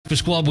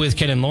Breakfast Club with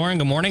Ken and Lauren.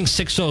 Good morning,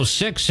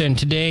 6:06, and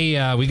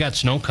today we got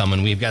snow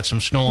coming. We've got some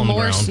snow on the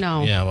ground. More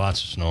snow. Yeah,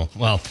 lots of snow.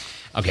 Well,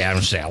 okay, I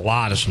don't say a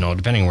lot of snow,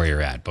 depending where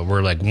you're at, but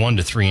we're like 1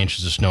 to 3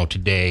 inches of snow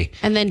today.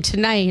 And then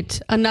tonight,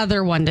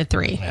 another 1 to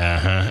 3.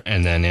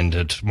 And then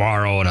into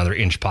tomorrow, another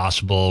inch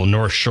possible.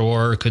 North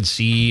Shore could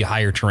see,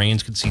 higher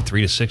terrains could see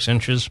 3 to 6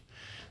 inches.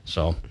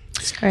 So,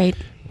 It's great.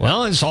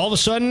 well, it's all of a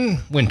sudden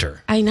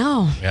winter. I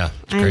know. Yeah,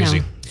 it's crazy. I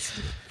know.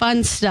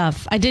 Fun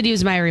stuff. I did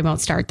use my remote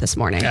start this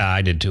morning. Yeah,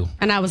 I did too.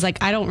 And I was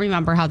like, I don't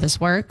remember how this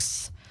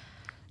works.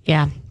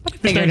 Yeah. But I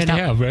figured It's it nice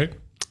out. to have, right?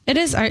 It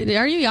is. Are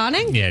you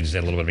yawning? Yeah, just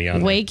had a little bit of a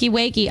yawn.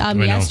 Wakey.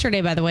 know. Yesterday,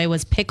 by the way,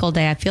 was pickle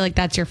day. I feel like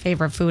that's your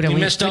favorite food. And You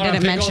we missed out on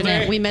didn't pickle mention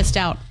day? it. We missed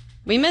out.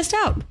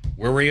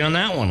 Where were you on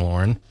that one,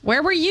 Lauren?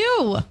 Where were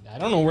you? I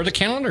don't know where the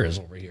calendar is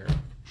over here.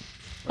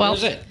 Well, Where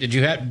is it? Did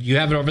you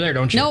have it over there,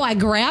 don't you? No, I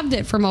grabbed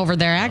it from over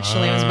there,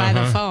 actually. It was by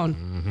the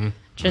phone.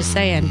 Just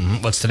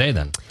saying. What's today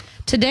then?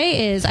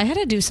 Today is, I had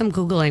to do some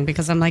Googling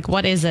because I'm like,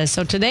 what is this?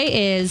 So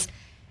today is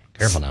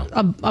Careful now.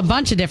 a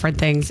bunch of different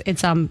things.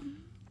 It's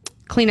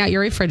Clean Out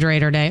Your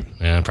Refrigerator Day,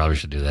 Yeah, I probably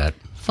should do that.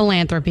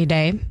 Philanthropy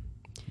Day,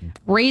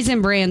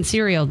 Raisin Bran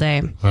Cereal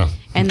Day, Oh,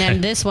 and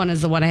then this one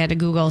is the one I had to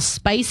Google,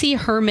 Spicy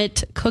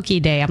Hermit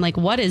Cookie Day. I'm like,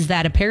 what is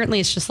that? Apparently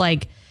it's just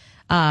like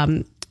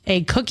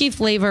a cookie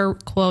flavor,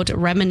 quote,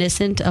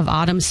 reminiscent of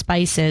autumn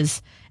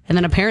spices. And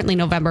then apparently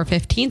November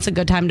 15th is a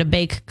good time to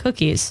bake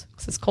cookies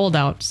because it's cold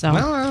out. So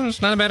Well, it's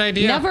not a bad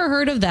idea. never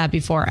heard of that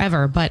before,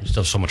 ever. But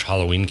Still so much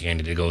Halloween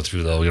candy to go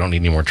through, though. You don't need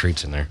any more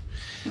treats in there.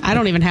 I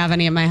don't even have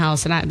any in my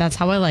house, and that's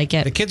how I like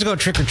The it. kids go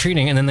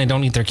trick-or-treating, and then they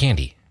don't eat their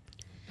candy.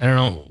 I don't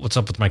know what's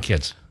up with my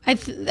kids.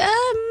 Maybe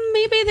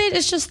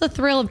it's just the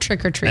thrill of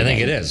trick or I treating. think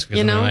it is. 'Cause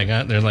You know,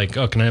 they're like,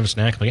 oh, can I have a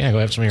snack? I'm like, yeah, go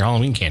have some of your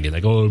Halloween candy. They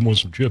go, oh, I want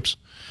some chips.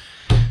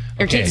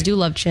 your Okay. kids do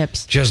love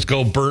chips. Just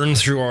go burn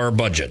through our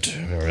budget.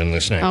 We're in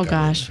the snack Oh cupboard.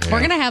 gosh, Yeah. we're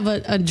gonna have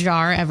a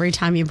jar every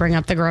time you bring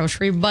up the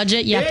grocery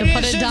budget. You have to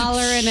put It is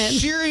 $1 in it.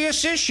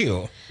 Serious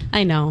issue.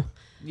 I know.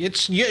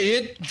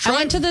 I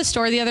went to the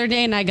store the other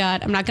day and I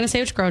got, I'm not going to say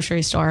which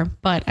grocery store,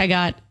 but I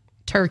got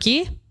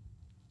turkey,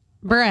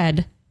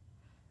 bread,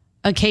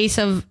 a case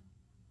of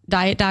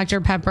Diet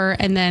Dr. Pepper,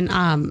 and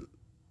then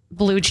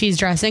blue cheese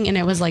dressing, and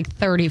it was like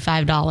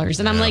 $35.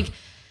 And I'm like,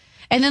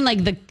 and then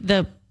like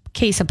the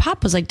case of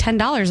pop was like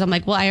 $10. I'm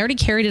like, well, I already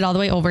carried it all the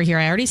way over here.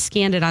 I already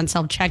scanned it on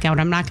self-checkout.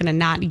 I'm not going to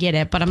not get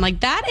it. But I'm like,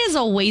 that is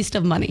a waste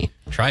of money.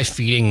 Try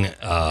feeding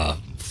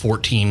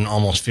 14,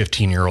 almost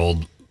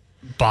 15-year-old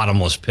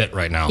bottomless pit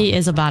right now. He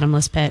is a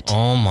bottomless pit.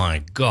 Oh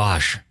my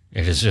gosh.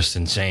 It is just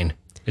insane.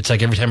 It's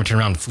like every time I turn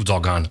around, the food's all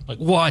gone. Like,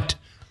 what?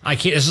 I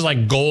can't. This is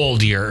like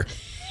gold here.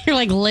 You're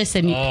like,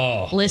 listen,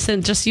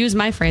 listen, just use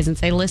my phrase and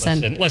say,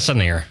 listen. Listen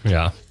here.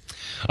 Yeah.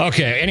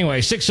 Okay. Anyway,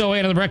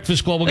 6:08 on the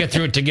Breakfast Club. We'll get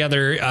through it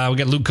together. We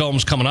got Luke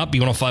Combs coming up.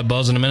 B105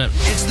 Buzz in a minute.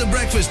 It's the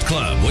Breakfast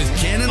Club with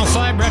Ken and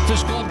 105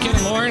 Breakfast Club, Ken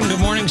and Lauren. Good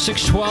morning,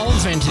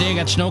 6:12. And today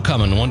got snow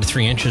coming. 1 to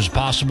 3 inches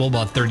possible,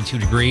 about 32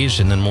 degrees,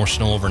 and then more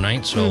snow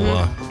overnight. So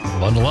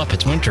bundle up.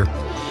 It's winter.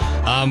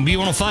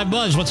 B105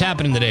 Buzz, what's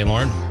happening today,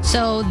 Lauren?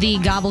 So the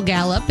Gobble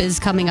Gallop is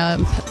coming up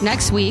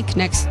next week,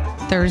 next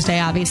Thursday,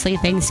 obviously,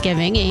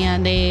 Thanksgiving,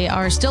 and they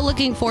are still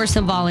looking for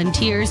some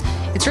volunteers.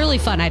 It's really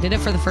fun. I did it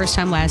for the first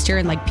time last year,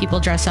 and like people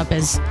dress up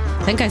as,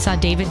 I think I saw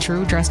David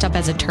Drew dressed up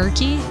as a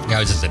turkey. Yeah, it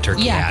was just a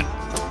turkey hat.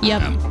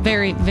 Yep.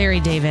 Very, very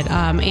David.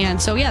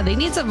 And so, yeah, they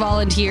need some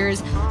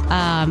volunteers.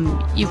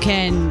 You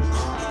can,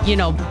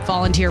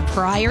 volunteer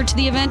prior to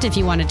the event if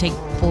you want to take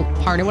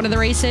part in one of the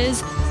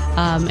races.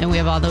 And we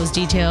have all those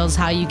details,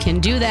 how you can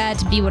do that,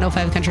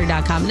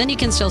 b105country.com. Then you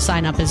can still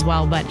sign up as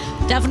well, but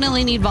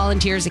definitely need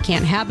volunteers. It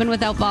can't happen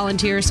without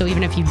volunteers. So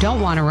even if you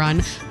don't want to run,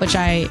 which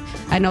I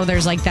know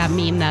there's like that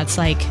meme that's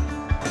like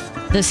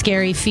the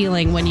scary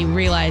feeling when you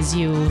realize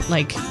you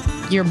like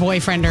your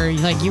boyfriend or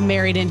like you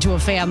married into a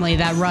family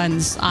that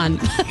runs on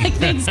like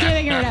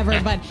Thanksgiving or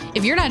whatever. But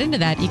if you're not into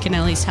that, you can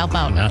at least help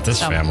out. Not this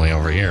family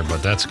over here,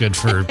 but that's good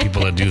for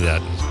people that do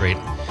that. It's great.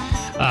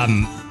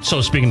 So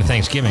speaking of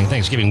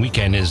Thanksgiving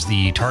weekend is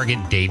the target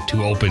date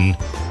to open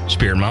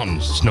Spirit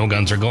Mountain. Snow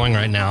guns are going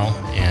right now,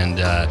 and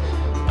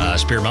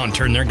Spirit Mountain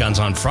turned their guns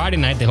on Friday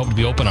night. They hope to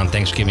be open on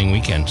Thanksgiving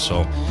weekend.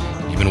 So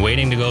if you've been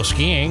waiting to go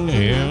skiing,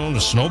 the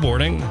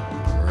snowboarding,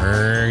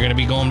 we're going to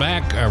be going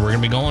back. We're going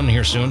to be going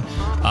here soon.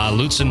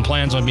 Lutsen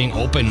plans on being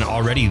open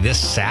already this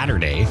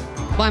Saturday.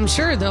 Well, I'm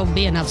sure there'll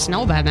be enough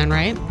snow by then,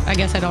 right? I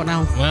guess I don't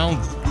know. Well,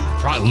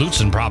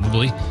 Lutsen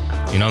probably.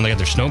 They got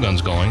their snow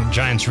guns going.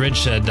 Giants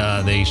Ridge said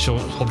they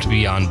hope to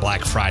be on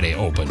Black Friday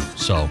open.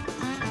 So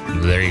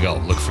there you go.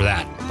 Look for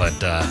that. But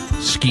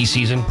ski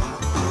season,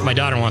 my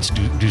daughter wants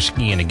to do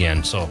skiing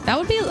again. So That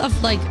would be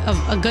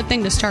a good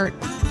thing to start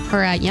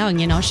her at young.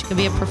 She could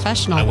be a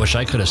professional. I wish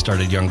I could have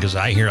started young because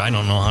I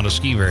don't know how to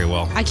ski very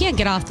well. I can't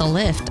get off the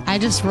lift. I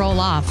just roll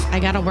off. I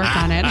got to work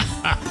on it.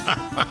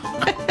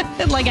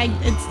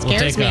 It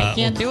scares me. I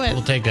can't do it.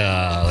 We'll take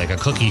a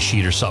cookie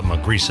sheet or something.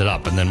 I'll grease it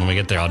up, and then when we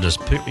get there,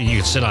 you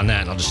can sit on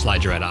that, and I'll just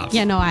slide you right off.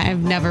 Yeah, no, I've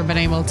never been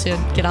able to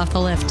get off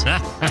the lift.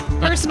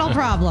 Personal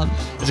problem.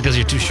 Is it because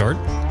you're too short?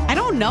 I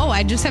don't know.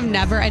 I just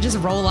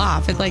roll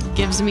off. It like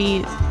gives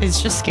me,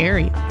 it's just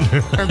scary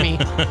for me.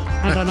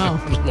 I don't know.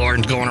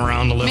 Lauren's going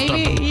around the lift up.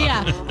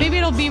 Maybe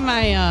it'll be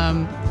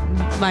my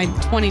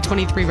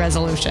 2023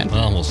 resolution.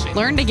 Well, we'll see.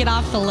 Learn to get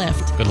off the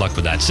lift. Good luck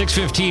with that.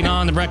 6:15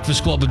 on the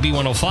Breakfast Club with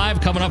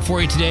B105. Coming up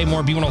for you today,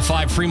 more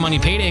B105 free money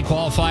payday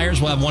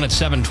qualifiers. We'll have one at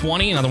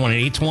 7:20, another one at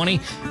 8:20.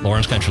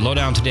 Lauren's Country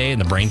Lowdown today,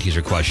 and the brain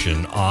teaser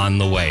question on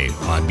the way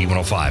on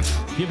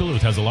B105. Kia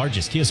Duluth has the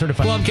largest Kia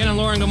certified. Well, Ken and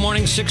Lauren, good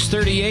morning.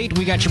 6:38.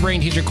 We got your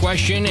brain teaser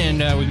question, and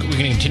we're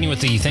going to continue with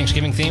the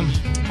Thanksgiving theme.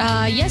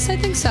 Yes, I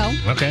think so.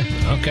 Okay.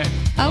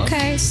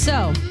 Okay,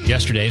 so.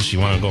 Yesterday's, you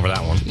want to go over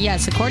that one?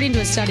 Yes, according to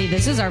a study,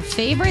 this is our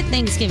favorite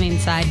Thanksgiving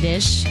side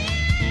dish.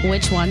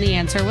 Which one? The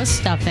answer was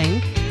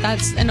stuffing.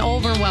 That's an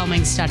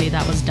overwhelming study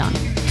that was done.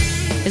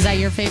 Is that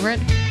your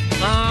favorite?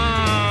 No.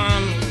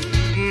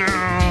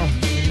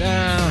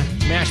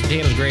 Mashed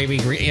potatoes, gravy.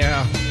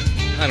 Yeah.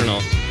 I don't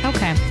know.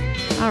 Okay.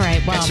 All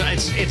right. Well,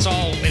 it's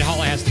all, it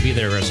all has to be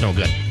there or it's no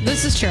good.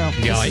 This is true.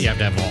 Yeah, you have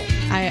to have all.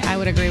 I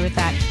would agree with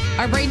that.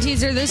 Our brain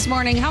teaser this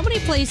morning, how many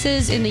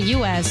places in the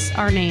U.S.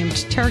 are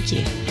named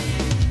Turkey?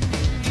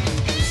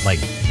 Like,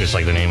 just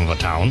like the name of a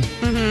town?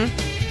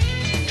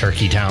 Mm-hmm.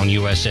 Turkey Town,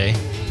 USA?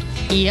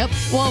 Yep.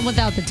 Well,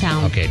 without the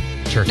town. Okay,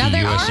 Turkey, now,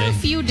 there USA. are a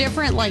few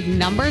different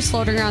numbers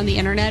floating around the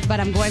internet, but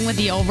I'm going with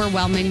the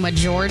overwhelming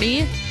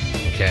majority.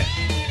 Okay.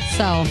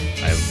 So.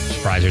 I'm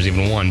surprised there's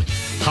even one.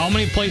 How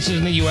many places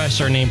in the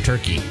U.S. are named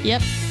Turkey?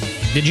 Yep.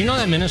 Did you know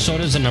that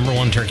Minnesota is the number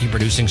one turkey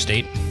producing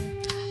state?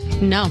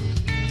 No.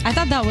 I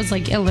thought that was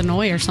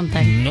Illinois or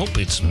something. Nope,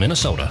 it's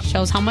Minnesota.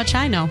 Shows how much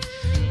I know.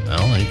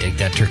 Well, you take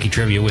that turkey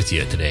trivia with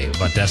you today,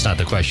 but that's not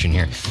the question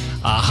here.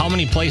 How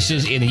many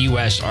places in the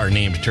U.S. are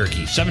named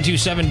Turkey?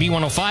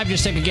 727-B105,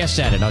 just take a guess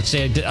at it. I'll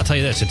tell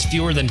you this, it's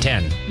fewer than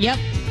 10. Yep.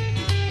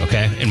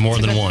 Okay, and more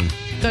than one.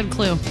 Good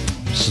clue.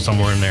 So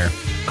somewhere in there.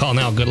 Call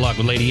now, good luck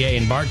with Lady A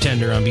and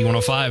Bartender on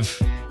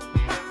B105.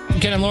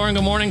 Ken and Lauren,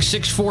 good morning,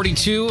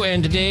 6:42,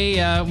 and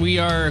today we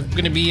are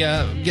going to be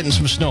getting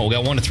some snow. We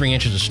got 1 to 3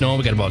 inches of snow.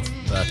 We got about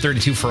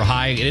 32 for a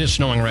high. It is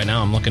snowing right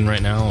now. I'm looking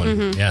right now,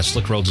 and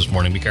slick roads this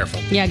morning. Be careful.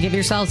 Yeah, give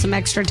yourself some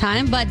extra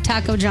time, but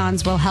Taco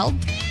John's will help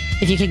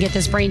if you can get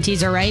this brain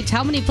teaser right.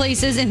 How many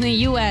places in the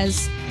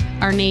U.S.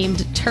 are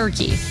named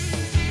Turkey?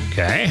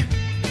 Okay.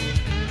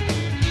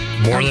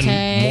 More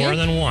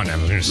than one, I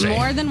was going to say.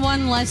 More than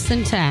one, less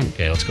than 10.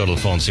 Okay, let's go to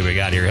the phone and see what we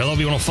got here. Hello,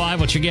 B105,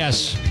 what's your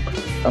guess?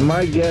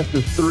 My guess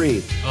is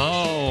 3.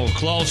 Oh,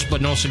 close,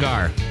 but no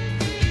cigar.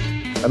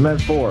 I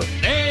meant 4.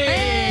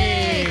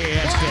 Hey!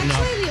 That's good enough.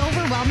 Actually, the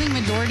overwhelming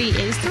majority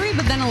is 3,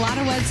 but then a lot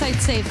of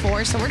websites say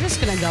 4, so we're just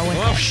going to go with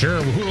Well, it.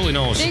 sure. Who really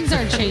knows? Things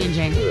are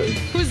changing.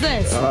 Who's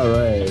this? All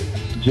right.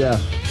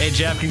 Jeff. Hey,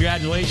 Jeff,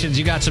 congratulations.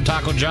 You got some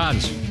Taco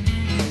John's.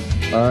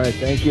 All right.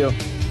 Thank you.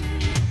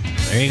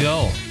 There you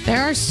go.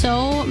 There are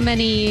so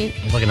many.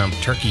 I'm looking up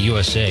Turkey,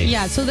 USA.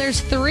 Yeah, so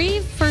there's 3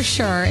 for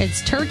sure.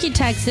 It's Turkey,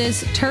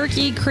 Texas,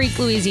 Turkey Creek,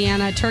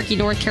 Louisiana, Turkey,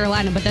 North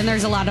Carolina. But then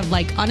there's a lot of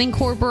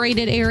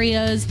unincorporated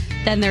areas.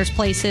 Then there's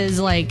places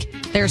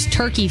there's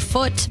Turkey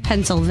Foot,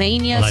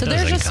 Pennsylvania. Well, that so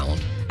there's doesn't just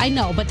count. I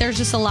know, but there's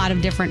just a lot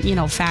of different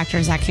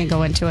factors that can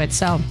go into it.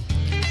 So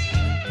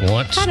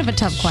What kind of a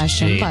tough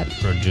question, state but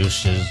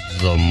produces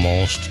the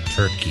most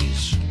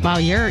turkeys? wow,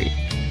 you're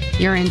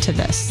into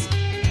this.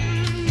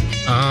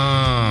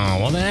 Oh,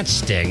 well, that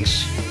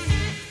stinks.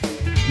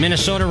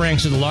 Minnesota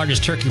ranks as the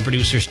largest turkey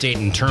producer state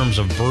in terms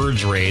of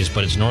birds raised,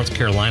 but it's North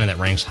Carolina that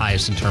ranks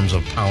highest in terms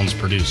of pounds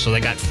produced. So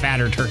they got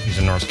fatter turkeys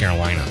in North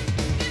Carolina.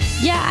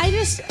 Yeah,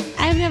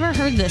 I've never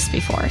heard this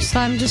before, so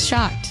I'm just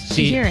shocked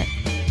to hear it.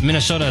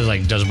 Minnesota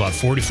does about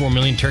 44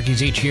 million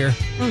turkeys each year.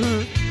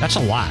 Mm-hmm. That's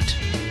a lot.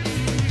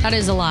 That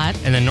is a lot.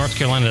 And then North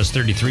Carolina does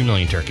 33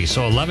 million turkeys.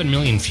 So 11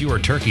 million fewer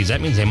turkeys. That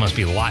means they must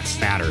be a lot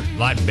fatter, a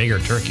lot bigger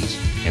turkeys.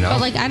 You know?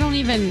 But I don't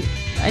even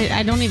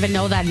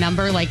know that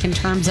number in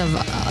terms of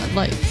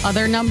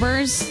other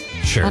numbers.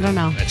 Sure. I don't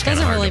know. It's It kinda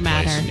doesn't hard really to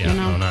place. matter. Yeah,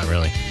 no, not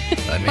really.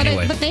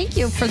 Anyway, But thank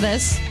you for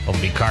this. we'll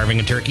be carving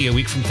a turkey a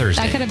week from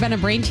Thursday. That could have been a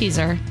brain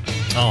teaser.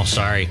 Oh,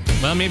 sorry.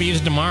 Well, maybe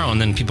use it tomorrow,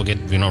 and then people get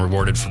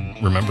rewarded for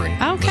remembering.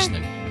 Okay.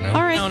 Listening.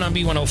 All right. Down on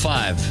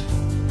B105.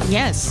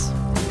 Yes.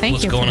 Thank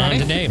What's you going for on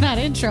today? that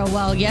intro.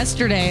 Well,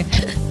 yesterday,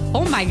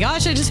 oh my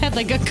gosh, I just had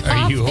a cough.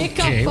 Are you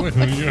okay?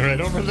 hiccup. You're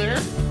right over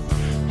there.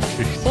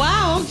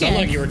 Wow. Okay. Sound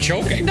like you were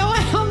choking. No,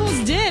 I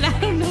almost did. I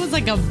don't know. It's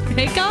like a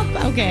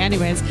hiccup. Okay.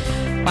 Anyways.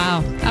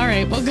 Wow. All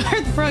right. Well,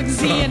 Garth Brooks,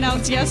 he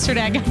announced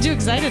yesterday, I got too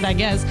excited, I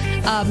guess,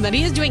 that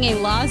he is doing a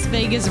Las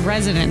Vegas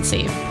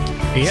residency.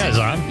 He has,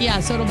 huh? Yeah,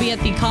 so it'll be at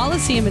the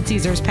Coliseum at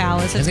Caesar's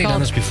Palace. Has he done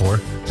this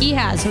before? He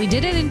has. So he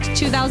did it in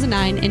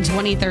 2009 and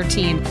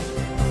 2013.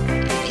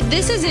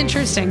 This is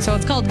interesting. So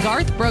it's called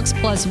Garth Brooks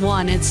Plus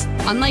One. It's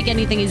unlike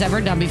anything he's ever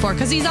done before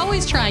because he's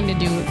always trying to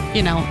do,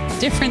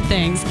 different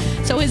things.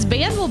 So his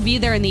band will be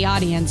there in the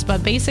audience,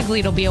 but basically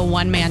it'll be a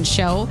one-man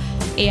show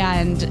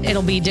and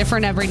it'll be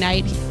different every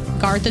night.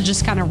 Garth is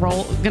just kind of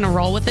gonna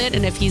roll with it.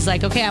 And if he's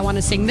like, okay, I want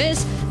to sing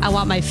this, I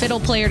want my fiddle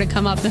player to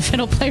come up, the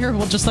fiddle player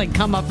will just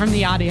come up from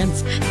the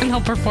audience and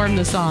he'll perform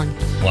the song.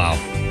 Wow.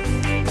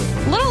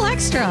 A little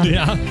extra.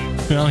 Yeah.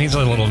 Well, he's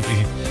a little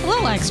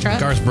extra.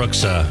 Garth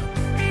Brooks.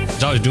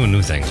 He's always doing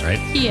new things, right?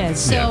 He is.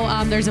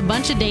 So there's a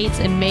bunch of dates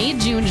in May,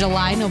 June,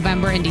 July,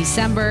 November, and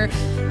December.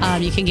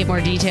 You can get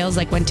more details,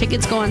 like when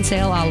tickets go on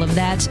sale, all of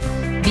that.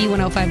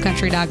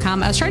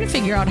 B105country.com. I was trying to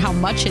figure out how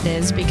much it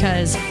is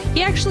because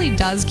he actually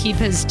does keep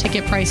his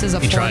ticket prices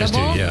affordable. He tries to,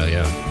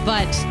 yeah.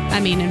 But, I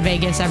mean, in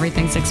Vegas,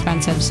 everything's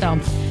expensive. So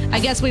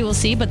I guess we will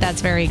see, but that's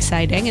very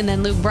exciting. And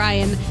then Luke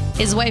Bryan,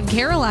 his wife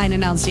Caroline,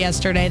 announced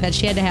yesterday that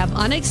she had to have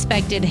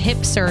unexpected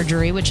hip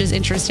surgery, which is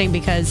interesting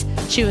because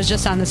she was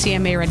just on the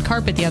CMA red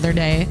carpet the other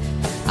day.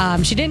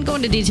 She didn't go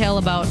into detail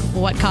about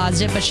what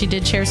caused it, but she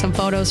did share some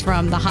photos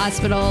from the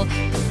hospital.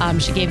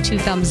 She gave 2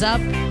 thumbs up.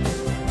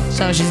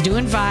 So she's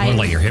doing fine. What,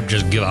 like your hip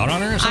just give out on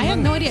her or something? I have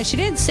no idea. She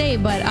didn't say,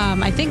 but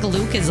I think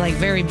Luke is like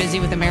very busy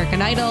with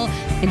American Idol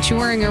and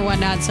touring or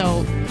whatnot,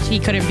 so he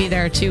couldn't be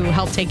there to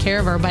help take care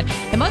of her. But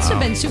it must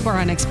have been super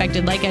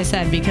unexpected, like I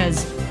said,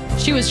 because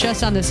she was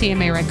just on the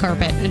CMA red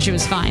carpet and she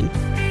was fine.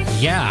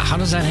 Yeah, how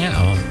does that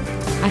happen?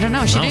 I don't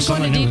know. She didn't go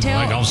into detail.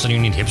 Like all of a sudden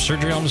you need hip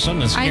surgery all of a sudden?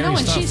 That's scary I know,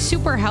 and stuff. she's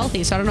super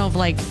healthy, so I don't know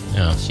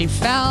if she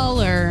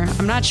fell or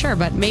I'm not sure,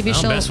 but maybe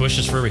she'll... Best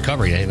wishes for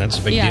recovery. That's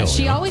a big deal. Yeah,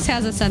 she always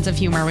has a sense of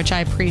humor, which I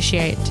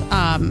appreciate.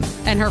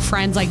 And her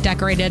friends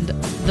decorated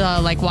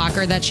the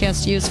walker that she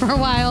has to use for a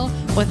while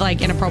with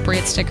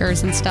inappropriate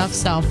stickers and stuff.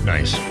 So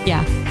nice.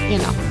 Yeah,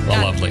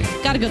 Lovely.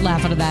 Got a good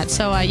laugh out of that.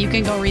 So you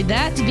can go read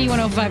that to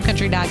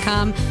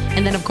B105country.com.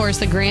 And then, of course,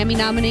 the Grammy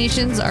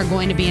nominations are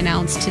going to be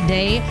announced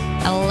today,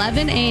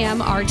 11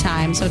 a.m. our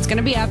time. So it's going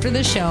to be after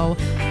the show.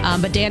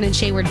 But Dan and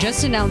Shay were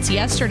just announced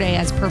yesterday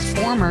as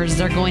performers.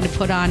 They're going to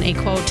put on a,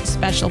 quote,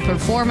 special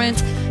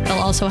performance. They'll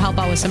also help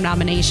out with some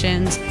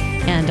nominations.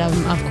 And,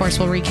 of course,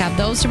 we'll recap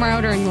those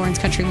tomorrow during Lauren's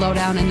Country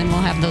Lowdown. And then we'll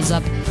have those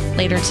up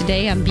later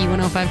today on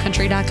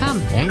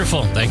B105country.com.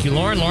 Wonderful. Thank you,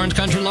 Lauren. Lauren's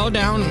Country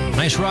Lowdown.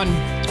 Nice run.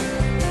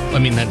 I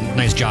mean,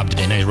 nice job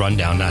today. Nice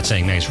rundown. Not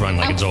saying nice run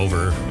like it's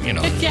over.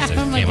 Yeah,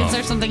 I'm like, is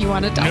there something you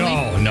want to tell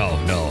me? No.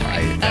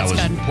 That was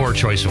good. Poor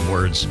choice of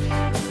words.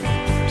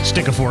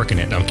 Stick a fork in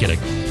it. No, I'm kidding.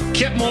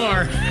 Kip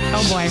Moore.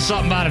 Oh, boy.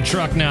 Something about a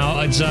truck now.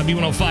 It's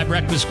B105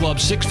 Breakfast Club,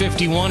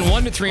 651.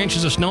 1 to 3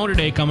 inches of snow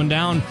today coming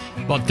down.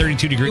 About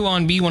 32 degrees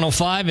on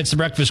B105. It's the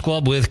Breakfast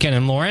Club with Ken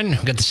and Lauren.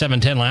 We've got the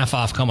 710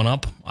 laugh-off coming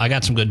up. I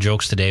got some good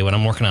jokes today, but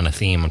I'm working on a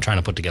theme. I'm trying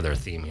to put together a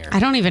theme here. I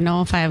don't even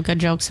know if I have good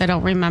jokes. I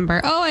don't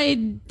remember. Oh, I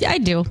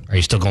do. Are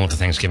you still going with the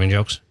Thanksgiving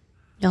jokes?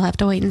 You'll have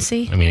to wait and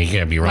see. I mean, you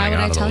can't be running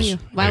out of those.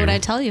 Why would I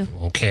tell you?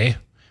 Okay.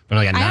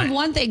 I have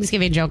one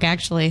Thanksgiving joke,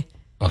 actually.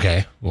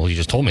 Okay. Well, you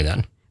just told me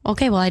that.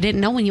 Okay. Well, I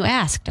didn't know when you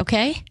asked.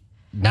 Okay.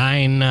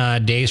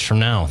 9 days from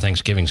now,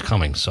 Thanksgiving's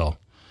coming. So,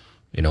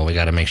 we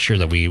got to make sure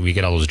that we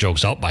get all those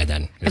jokes out by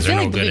then. I feel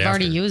like we've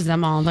already used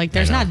them all.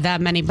 There's not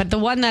that many, but the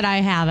one that I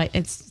have,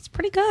 it's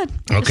pretty good.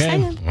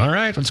 Okay. All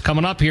right. What's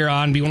coming up here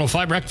on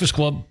B105 Breakfast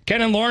Club?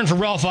 Ken and Lauren from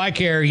Ralph Eye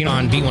Care.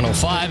 On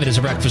B105, it is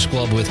a Breakfast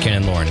Club with Ken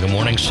and Lauren. Good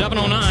morning.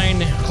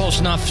 7:09. Close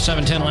enough.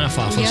 7:10 laugh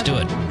off. Let's do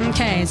it.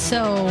 Okay.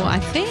 So I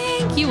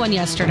think you won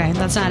yesterday.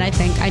 That's not I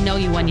think. I know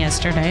you won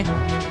yesterday.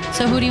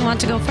 So who do you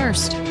want to go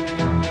first?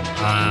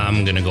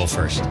 I'm going to go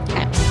first.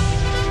 Okay.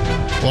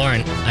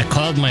 Lauren, I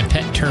called my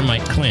pet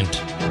termite Clint.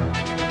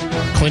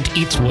 Clint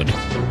Eatswood.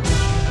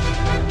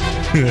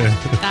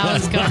 That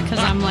was good because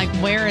I'm like,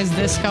 where is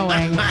this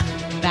going?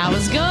 That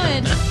was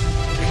good.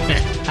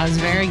 That was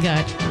very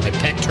good. My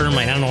pet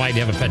termite. I don't know why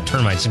you have a pet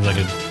termite. Seems like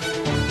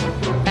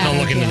don't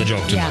look into the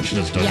joke too much.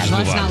 Let's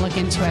not look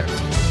into it.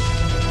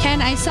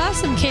 Ken, I saw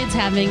some kids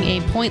having a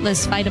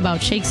pointless fight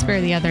about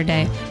Shakespeare the other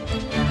day.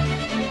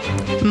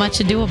 Much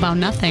ado about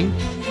nothing.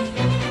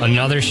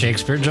 Another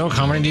Shakespeare joke?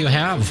 How many do you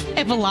have? I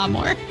have a lot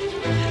more.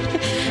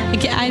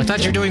 I thought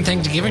you were doing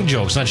Thanksgiving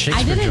jokes, not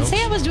Shakespeare jokes. I didn't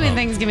say I was doing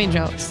Thanksgiving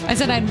jokes. I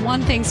said I had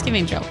one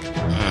Thanksgiving joke.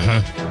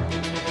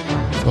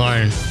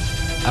 Lauren,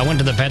 I went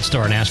to the pet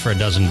store and asked for a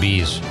dozen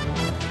bees.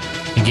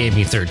 He gave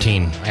me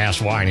 13. I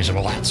asked why, and he said,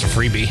 well, that's a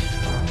freebie.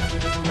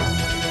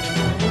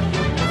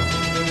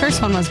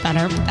 First one was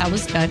better, but that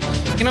was good.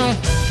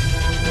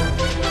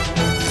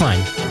 Fine.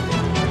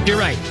 You're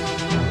right.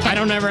 I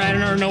don't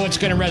ever know what's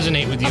going to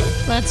resonate with you.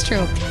 That's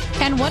true.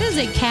 Ken, what is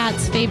a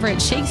cat's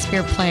favorite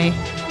Shakespeare play?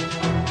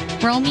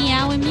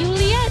 Romeo and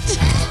Juliet?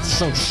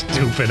 So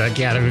stupid. I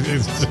can't.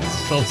 It's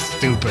so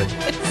stupid.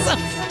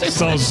 It's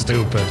so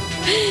stupid.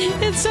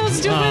 It's so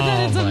stupid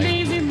that it's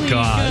amazingly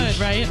good,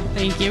 right?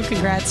 Thank you.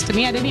 Congrats to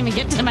me. I didn't even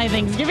get to my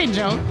Thanksgiving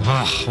joke.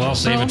 Well,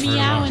 save it for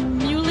Romeo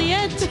and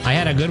Juliet. I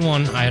had a good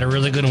one. I had a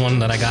really good one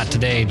that I got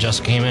today.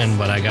 Just came in,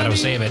 but I got to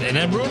save it. And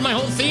it ruined my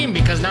whole theme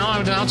because now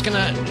it's going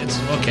to... It's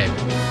okay.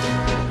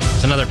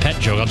 It's another pet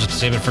joke. I'll just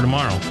save it for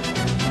tomorrow.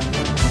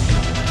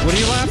 What are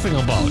you laughing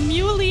about?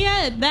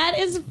 Juliet. That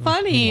is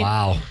funny.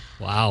 Wow.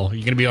 You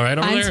going to be all right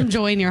over there? Find some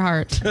joy in your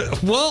heart.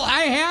 Well,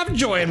 I have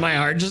joy in my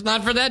heart, just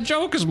not for that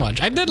joke as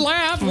much. I did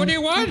laugh. What do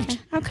you want?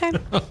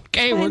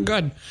 Okay, we're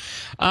good.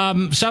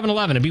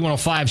 7-Eleven at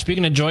B105.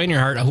 Speaking of joy in your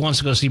heart, who wants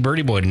to go see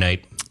Birdie Boy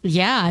tonight?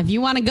 Yeah, if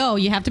you want to go,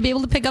 you have to be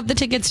able to pick up the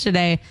tickets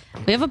today.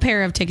 We have a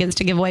pair of tickets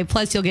to give away.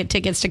 Plus, you'll get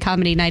tickets to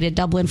Comedy Night at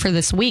Dublin for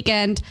this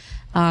weekend.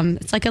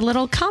 It's like a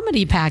little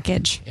comedy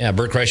package. Yeah,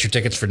 Bert Kreischer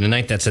tickets for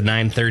tonight. That's a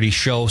 9:30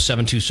 show,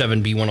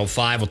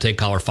 727-B105. We'll take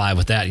caller 5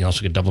 with that. You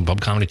also get Dublin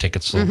Pub Comedy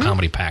tickets, a little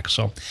comedy pack.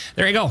 So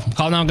there you go.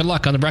 Call now. Good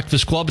luck on the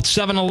Breakfast Club. It's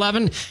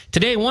 7-Eleven.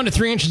 Today, 1 to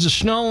 3 inches of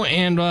snow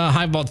and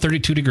high about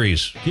 32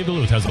 degrees. Kia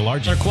Duluth has the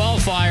largest. Our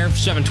qualifier,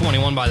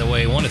 721, by the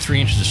way. 1 to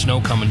 3 inches of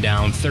snow coming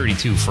down,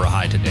 32 for a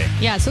high today.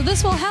 Yeah, so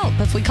this will help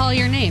if we call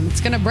your name.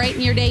 It's going to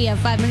brighten your day. You have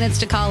 5 minutes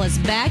to call us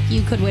back.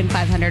 You could win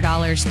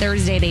 $500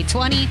 Thursday at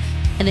 8:20.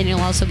 And then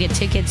you'll also get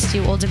tickets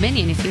to Old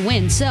Dominion if you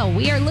win. So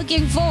we are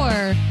looking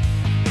for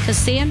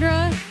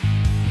Cassandra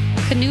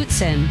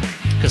Knutson.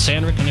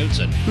 Cassandra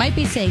Knutson. Might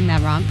be saying that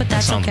wrong, but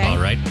that's Sounds okay.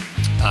 about right.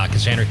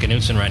 Cassandra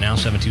Knutson right now,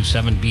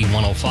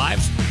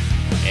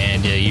 727-B105.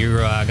 And you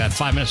got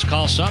 5 minutes to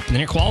call us up, and then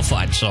you're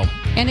qualified. So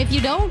And if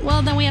you don't,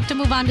 well, then we have to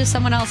move on to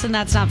someone else, and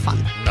that's not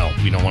fun. no,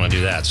 we don't want to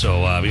do that.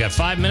 So we got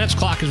 5 minutes.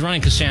 Clock is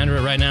running.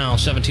 Cassandra right now,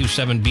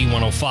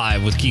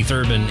 727-B105 with Keith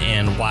Urban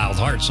and Wild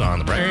Hearts on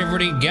the break.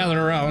 Everybody gather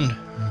around.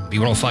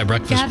 B105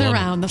 Breakfast Gather Club.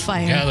 around the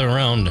fire. Gather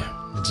around.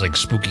 It's like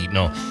spooky.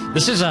 No,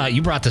 this is,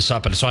 you brought this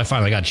up, and so I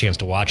finally got a chance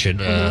to watch it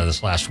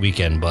this last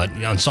weekend. But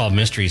Unsolved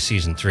Mysteries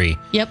Season 3.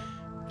 Yep.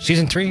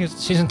 Season 3? Is it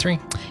Season 3?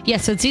 Yeah,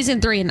 so it's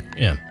season 3, and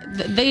Yeah.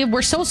 they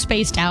were so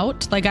spaced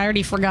out. Like, I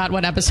already forgot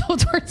what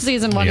episodes were in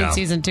season 1 Yeah. and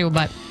season 2,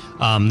 but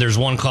There's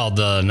one called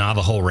the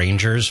Navajo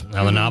Rangers.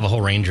 Now, the Navajo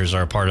Rangers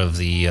are part of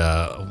the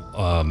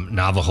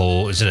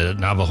Navajo, is it a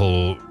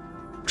Navajo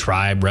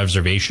tribe,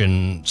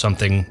 reservation,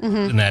 something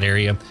in that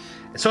area?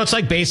 So it's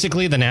like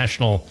basically the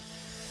national,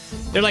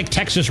 they're like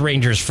Texas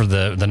Rangers for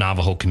the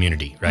Navajo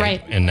community, right?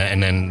 Right. And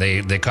then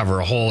they cover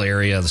a whole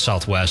area of the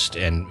Southwest,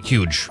 and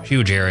huge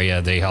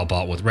area. They help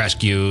out with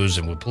rescues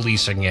and with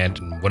policing it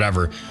and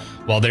whatever.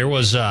 Well, there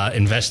was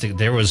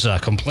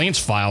complaints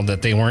filed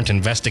that they weren't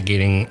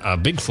investigating a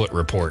Bigfoot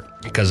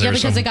report because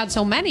they got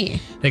so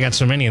many. they got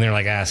so many, and they're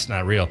like, it's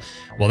not real.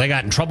 Well, they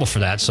got in trouble for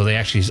that, so they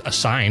actually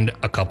assigned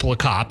a couple of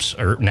cops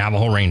or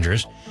Navajo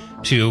Rangers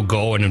to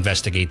go and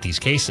investigate these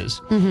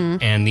cases.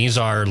 And these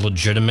are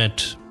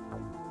legitimate,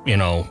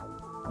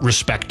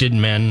 respected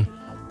men,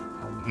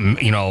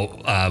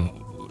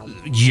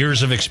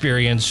 years of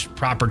experience,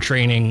 proper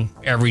training,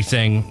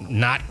 everything,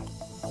 not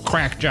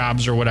crack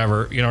jobs or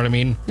whatever. You know what I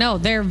mean? No,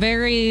 they're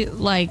very,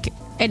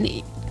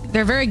 and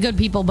they're very good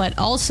people, but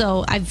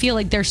also I feel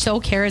like they're so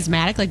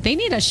charismatic. Like, they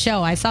need a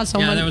show. I saw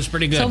someone. Yeah, that was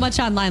pretty good. So much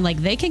online. Like,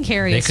 they can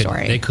carry a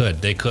story. They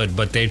could.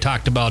 But they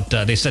talked about,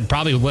 they said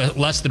probably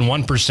less than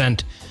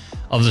 1%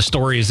 of the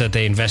stories that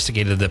they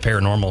investigated, the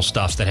paranormal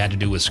stuff that had to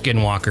do with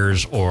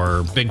skinwalkers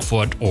or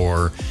Bigfoot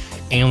or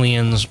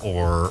aliens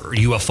or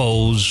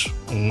UFOs,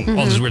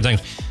 all these weird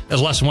things.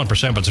 There's less than 1%,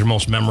 but it's their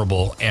most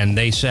memorable. And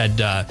they said,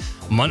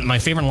 my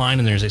favorite line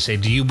in there is they say,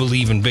 do you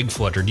believe in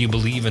Bigfoot or do you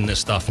believe in this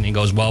stuff? And he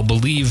goes, well,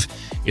 believe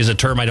is a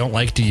term I don't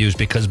like to use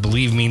because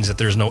believe means that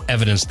there's no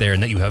evidence there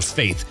and that you have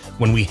faith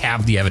when we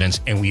have the evidence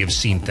and we have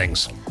seen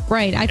things.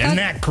 Right. Isn't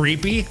that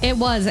creepy? It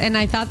was. And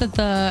I thought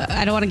that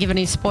I don't want to give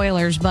any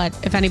spoilers, but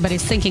if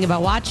anybody's thinking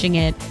about watching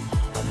it,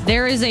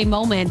 there is a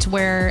moment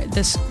where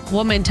this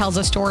woman tells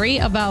a story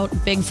about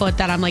Bigfoot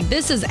that I'm like,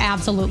 this is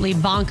absolutely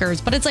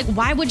bonkers. But it's like,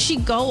 why would she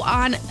go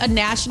on a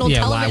national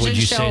television why would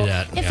you show say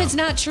that? if Yeah. it's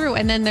not true?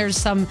 And then there's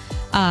some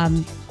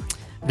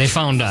They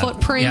found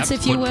footprints,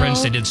 if you will.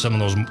 Footprints. They did some of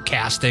those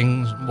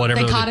castings,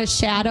 whatever. they caught a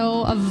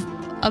shadow of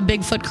a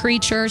Bigfoot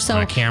creature. So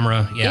on a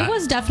camera. Yeah, it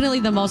was definitely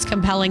the most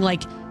compelling,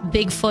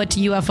 Bigfoot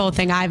UFO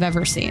thing I've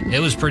ever seen. It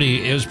was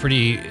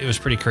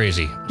pretty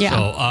crazy. Yeah.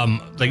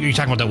 So, you're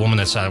talking about that woman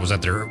that was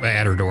at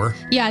her door.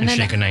 Yeah, and then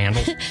shaking the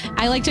handle.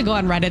 I like to go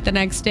on Reddit the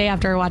next day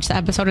after I watch the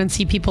episode and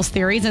see people's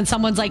theories. And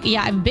someone's like,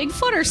 yeah, if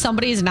Bigfoot or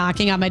somebody's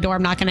knocking on my door,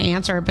 I'm not going to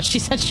answer it. But she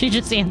said she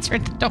just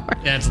answered the door.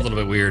 Yeah, it's a little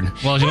bit weird.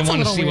 Well, you don't That's a want to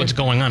little see what's weird.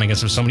 going on. I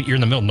guess if you're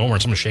in the middle of nowhere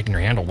and someone's shaking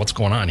your handle, what's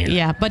going on here?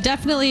 Yeah, but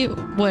definitely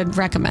would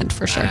recommend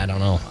for sure. I don't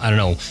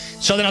know.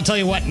 So then I'll tell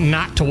you what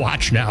not to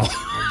watch now.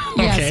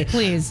 Yes, Okay?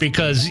 please.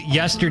 Because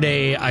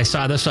yesterday I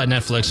saw this on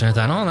Netflix and I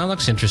thought, oh, that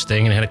looks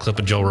interesting. And it had a clip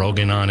of Joe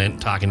Rogan on it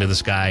talking to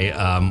this guy.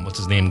 What's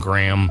his name?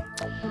 Graham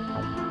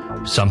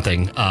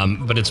something.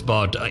 But it's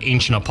about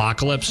ancient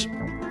apocalypse.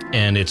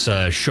 And it's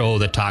a show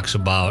that talks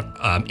about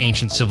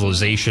ancient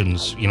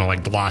civilizations,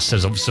 like the lost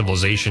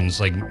civilizations.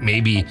 Like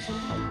maybe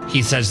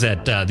he says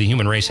that the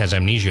human race has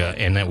amnesia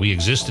and that we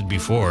existed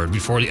before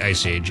the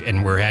Ice Age,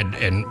 and we're had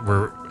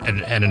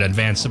an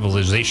advanced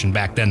civilization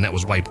back then that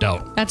was wiped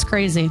out, That's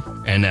crazy.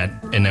 and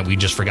that we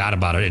just forgot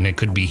about it, and it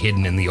could be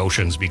hidden in the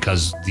oceans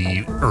because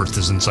the Earth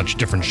is in such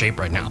different shape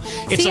right now.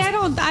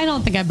 I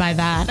don't think I buy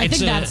that. I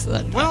think that's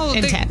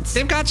intense.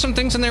 They've got some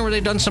things in there where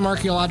they've done some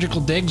archaeological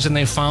digs and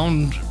they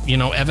found,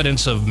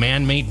 evidence of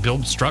man-made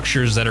built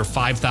structures that are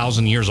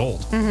 5,000 years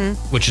old,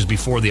 which is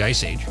before the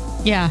Ice Age.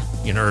 Yeah.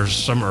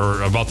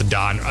 Or about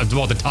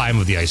the time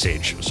of the Ice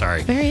Age.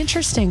 Sorry. Very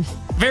interesting.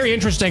 Very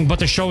interesting, but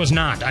the show is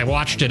not. I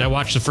watched it. I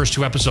watched the first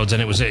 2 episodes,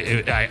 and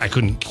I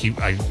couldn't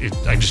keep. I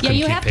just couldn't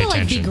You keep have pay to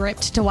attention. be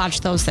gripped to watch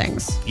those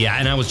things. Yeah,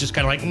 and I was just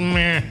kind of like,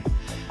 meh.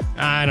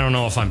 I don't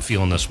know if I'm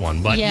feeling this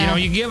one, but Yeah.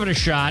 you give it a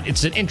shot.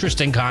 It's an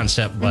interesting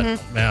concept,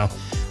 but well,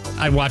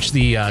 I watched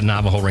the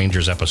Navajo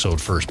Rangers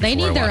episode first. They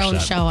before need I their watched own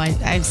that.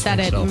 show. I've said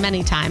it so.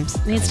 many times.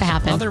 It needs to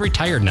happen. Well, they're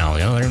retired now.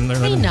 You know,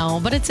 I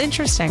know, but it's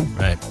interesting.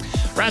 Right.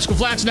 Rascal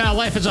Flats now.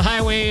 Life is a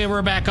highway.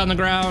 We're back on the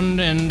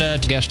ground. And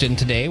guest in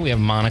today, we have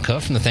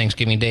Monica from the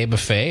Thanksgiving Day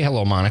Buffet.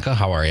 Hello, Monica.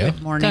 How are you?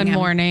 Good morning. Good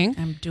morning.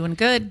 I'm doing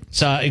good.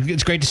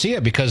 It's great to see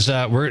you because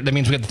that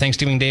means we got the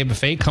Thanksgiving Day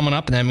Buffet coming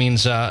up, and that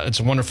means it's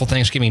a wonderful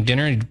Thanksgiving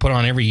dinner you put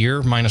on every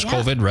year minus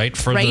COVID, right?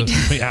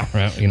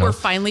 We're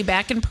finally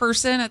back in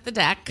person at the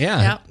deck.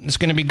 Yeah, Yep. it's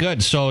going to be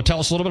good. So tell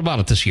us a little bit about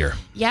it this year.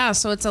 Yeah,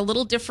 so it's a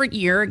little different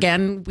year.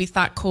 Again, we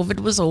thought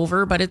COVID was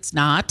over, but it's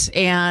not.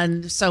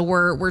 And so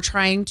we're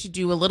trying to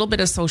do a little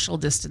bit of social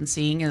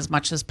distancing as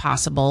much as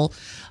possible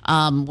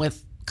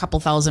with a couple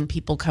thousand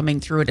people coming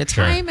through at a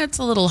time. It's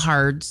a little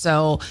hard.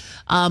 So,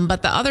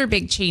 but the other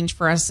big change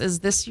for us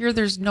is this year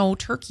there's no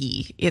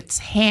turkey. It's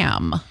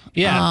ham.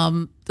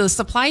 Yeah. The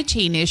supply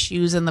chain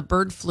issues and the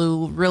bird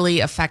flu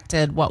really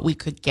affected what we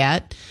could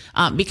get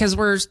because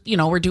we're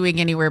doing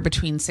anywhere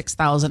between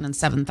 6,000 and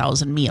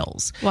 7,000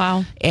 meals.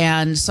 Wow.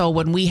 And so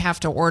when we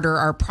have to order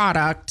our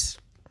product,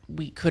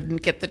 we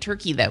couldn't get the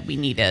turkey that we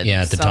needed.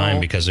 Yeah, at the time,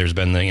 because there's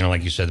been the,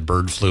 like you said, the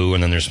bird flu,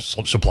 and then there's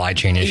supply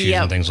chain issues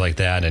and things like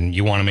that. And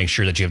you want to make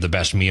sure that you have the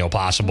best meal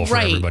possible for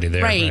everybody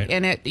there. Right.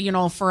 And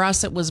it, for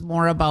us, it was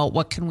more about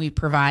what can we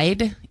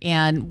provide.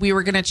 And we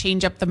were going to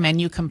change up the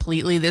menu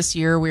completely this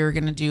year. We were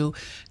going to do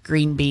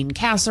green bean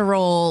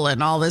casserole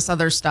and all this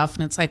other stuff.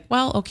 And it's like,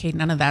 well, okay,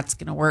 none of that's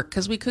going to work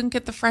because we couldn't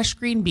get the fresh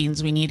green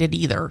beans we needed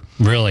either.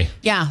 Really?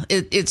 Yeah.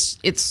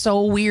 It's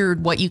so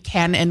weird what you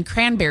can. And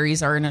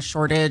cranberries are in a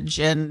shortage.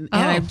 And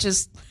I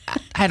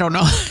don't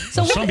know.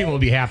 So some people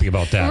would be happy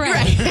about that.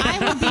 Right.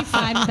 I would be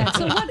fine with that.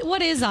 So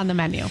what is on the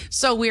menu?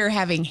 So we're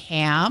having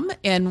ham,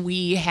 and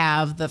we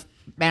have the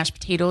mashed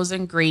potatoes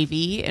and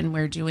gravy, and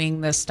we're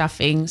doing the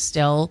stuffing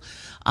still.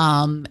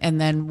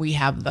 And then we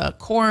have the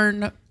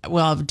corn.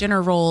 We'll have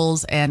dinner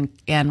rolls, and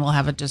we'll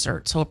have a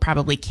dessert. So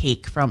probably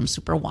cake from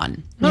Super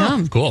One.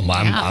 Yum. Cool.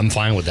 I'm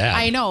fine with that.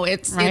 I know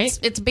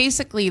it's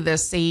basically the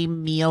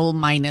same meal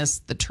minus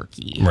the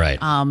turkey. Right.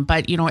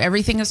 But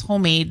everything is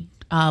homemade.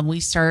 We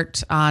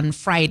start on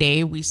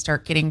Friday. We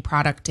start getting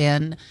product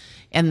in.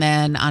 And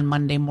then on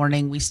Monday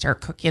morning, we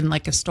start cooking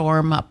like a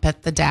storm up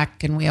at the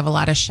deck. And we have a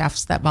lot of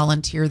chefs that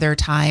volunteer their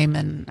time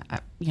and,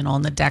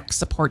 and the deck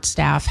support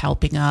staff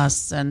helping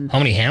us. And how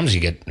many hams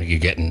are you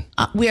getting?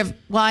 we have,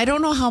 I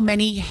don't know how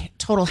many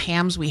total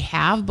hams we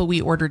have, but we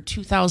ordered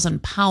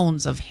 2,000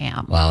 pounds of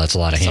ham. Wow, that's a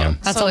lot of ham.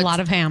 That's a lot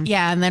of ham.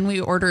 Yeah. And then we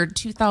ordered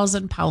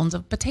 2,000 pounds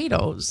of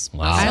potatoes.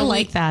 Wow. I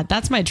like that.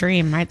 That's my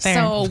dream right there.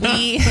 So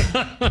we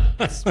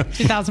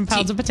 2,000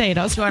 pounds of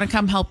potatoes. Do you want to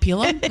come help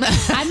peel them?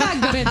 I'm not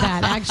good at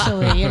that,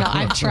 actually.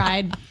 I've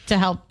tried to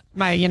help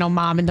my,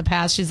 mom in the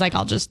past. She's like,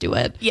 I'll just do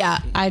it. Yeah.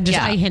 I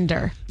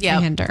hinder. Yeah.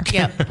 I hinder.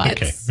 Yeah.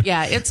 But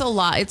It's a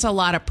lot. It's a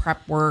lot of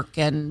prep work,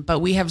 but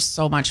we have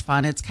so much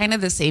fun. It's kind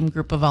of the same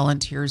group of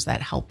volunteers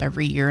that help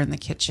every year in the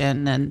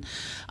kitchen. And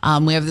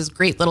we have this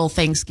great little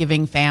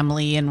Thanksgiving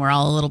family, and we're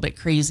all a little bit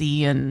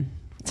crazy, and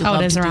that's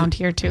how it is around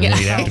here too. Yeah,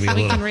 you'd have to be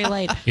we can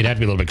relate. You'd have to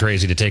be a little bit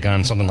crazy to take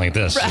on something like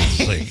this. Right.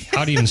 It's like,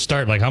 how do you even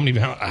start? Like, I don't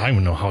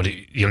even know how to,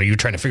 you're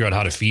trying to figure out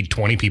how to feed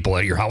 20 people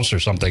at your house or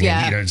something.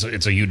 Yeah. And,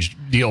 it's a huge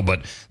deal,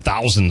 but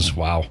thousands.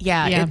 Wow.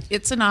 Yeah.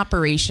 It's an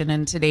operation.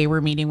 And today we're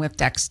meeting with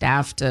deck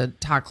staff to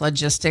talk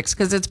logistics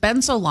because it's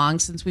been so long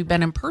since we've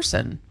been in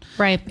person.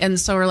 Right. And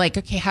so we're like,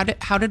 okay,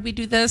 how did we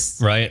do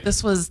this? Right.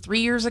 This was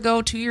 3 years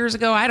ago, 2 years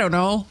ago. I don't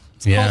know.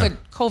 It's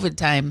COVID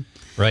time.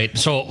 Right.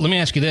 So let me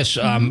ask you this.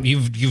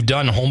 You've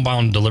done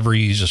homebound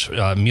deliveries,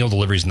 meal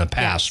deliveries in the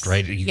past,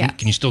 right? Yes.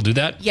 Can you still do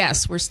that?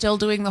 Yes, we're still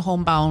doing the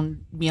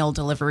homebound meal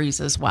deliveries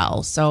as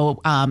well.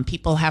 So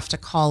people have to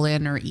call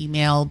in or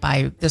email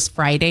by this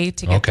Friday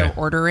to get their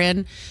order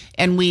in.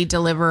 And we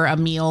deliver a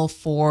meal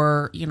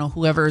for,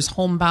 whoever's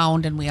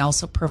homebound, and we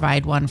also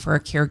provide one for a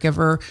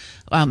caregiver.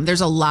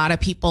 There's a lot of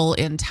people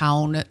in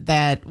town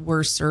that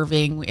we're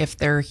serving if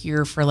they're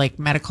here for like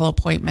medical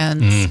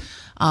appointments.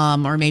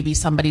 Or maybe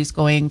somebody's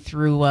going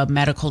through a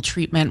medical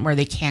treatment where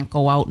they can't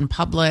go out in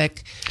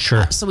public.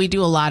 Sure. So we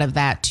do a lot of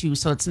that too.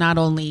 So it's not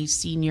only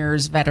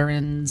seniors,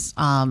 veterans,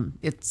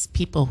 it's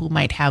people who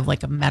might have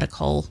like a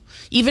medical,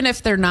 even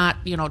if they're not,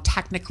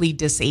 technically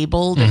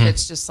disabled. If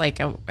it's just like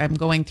I'm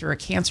going through a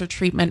cancer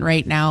treatment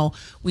right now,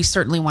 we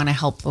certainly want to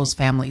help those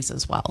families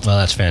as well. Well,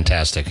 that's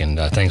fantastic. And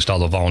thanks to all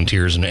the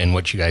volunteers and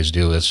what you guys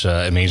do. It's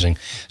amazing.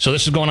 So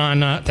this is going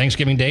on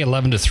Thanksgiving Day,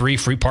 11 to 3,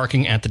 free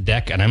parking at the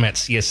deck. And I'm at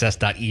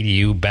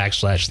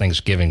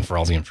css.edu/Thanksgiving for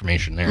all the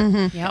information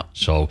there. Yep.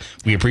 So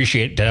we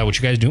appreciate what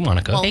you guys do,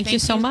 Monica. Well, Thank you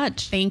so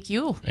much. Thank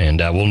you. And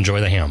we'll enjoy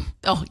the ham.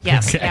 Oh,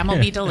 yes. Ham will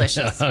be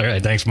delicious. All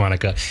right. Thanks,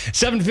 Monica.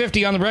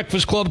 7:50 on the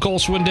Breakfast Club. Cole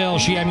Swindell,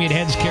 Sheamian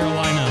Heads,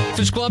 Carolina.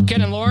 Breakfast Club,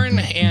 Ken and Lauren,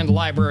 and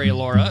Library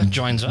Laura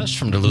joins us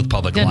from Duluth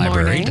Public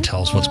Library morning. to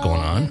tell us what's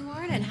going on. Good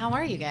morning. How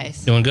are you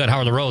guys? Doing good. How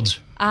are the roads?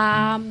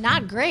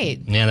 Not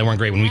great. Yeah, they weren't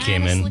great when we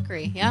came in.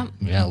 Slickery. Yep.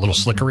 Yeah, a little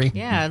slickery.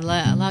 Yeah.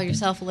 Allow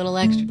yourself a little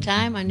extra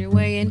time on your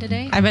way in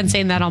today. I've been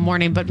saying that all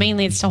morning, but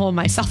mainly it's to hold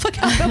myself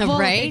accountable.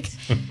 Right.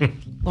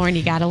 Lauren,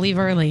 you got to leave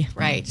early.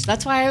 Right.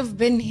 That's why I've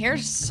been here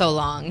so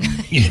long.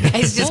 You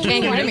guys just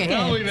can't get rid of me.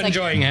 Well, we've been It's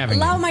enjoying having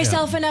allow you.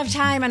 myself enough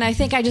time, and I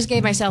think I just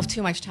gave myself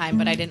too much time,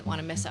 but I didn't want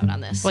to miss out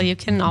on this. Well, you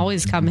can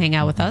always come hang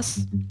out with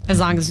us as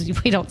long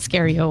as we don't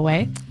scare you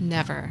away.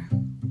 Never.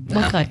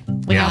 Okay.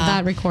 We have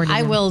that recorded.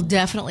 I now. will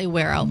definitely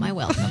wear out my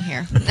welcome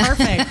here.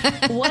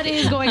 Perfect. What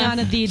is going on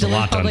at the a Duluth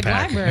lot to Public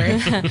unpack.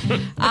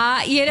 Library?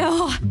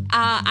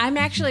 I'm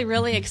actually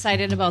really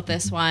excited about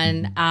this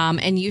one,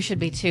 and you should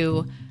be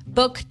too.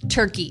 Book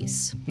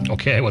turkeys.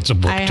 Okay, what's a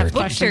book I have turkey?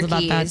 questions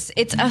about that.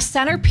 It's a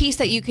centerpiece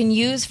that you can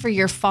use for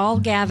your fall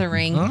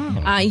gathering.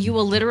 You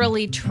will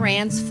literally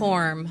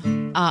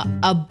transform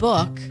a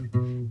book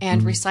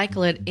and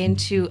recycle it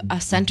into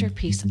a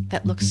centerpiece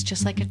that looks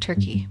just like a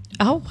turkey.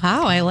 Oh,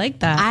 wow. I like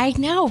that. I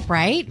know,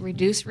 right?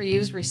 Reduce,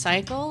 reuse,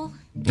 recycle.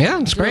 Yeah,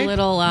 it's Do a great.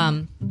 little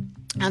on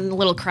the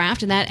little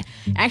craft, and that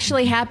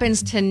actually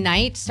happens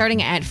tonight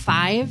starting at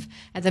 5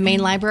 at the main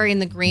library in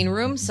the green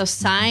room. So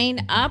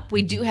sign up.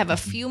 We do have a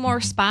few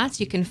more spots.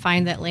 You can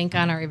find that link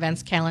on our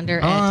events calendar.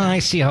 Oh, I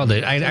see how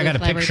I got a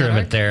picture of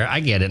Library.org. it there. I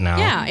get it now.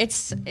 Yeah,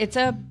 it's a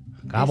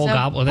Gobble, it's a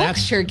gobble. book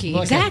That's turkey.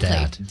 look Exactly.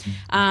 At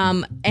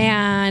that.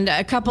 And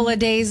a couple of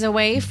days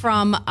away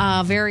from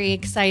a very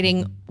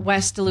exciting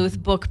West Duluth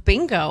Book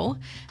Bingo.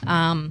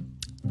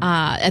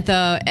 At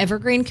the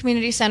Evergreen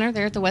Community Center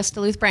there at the West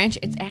Duluth branch.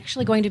 It's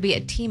actually going to be a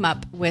team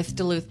up with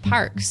Duluth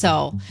Park.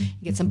 So you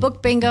get some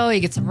book bingo, you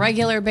get some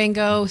regular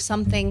bingo,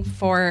 something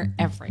for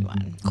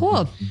everyone.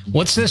 Cool.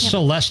 What's this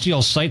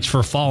Celestial Sights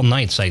for Fall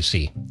Nights I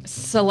see?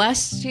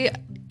 Celestial,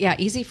 yeah,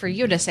 easy for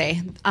you to say.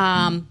 Didn't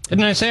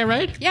I say it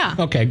right? Yeah.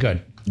 Okay,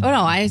 good. Oh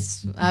no,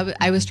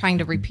 I was trying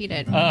to repeat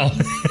it. Oh,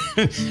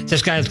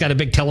 this guy's got a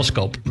big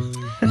telescope.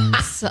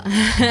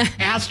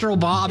 Astro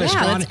Bob is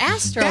Yeah, gone. that's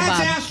Astro That's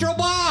Bob. Astro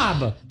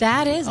Bob.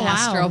 That is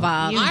Astro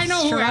Bob. You I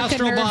know who struck a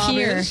Astro nerve Bob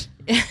here. is.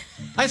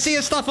 I see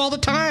his stuff all the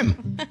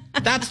time.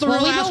 That's the Well,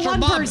 real we know Astro one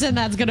Bob. person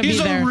that's gonna He's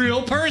be there. a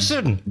real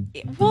person.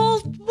 Well,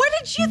 what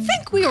did you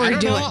think we were I don't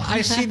doing? know.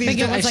 I see these. Think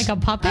it was like a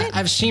puppet?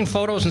 I've seen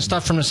photos and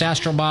stuff from this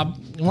Astro Bob.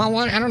 Well,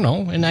 I don't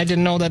know, and I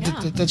didn't know that.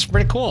 That's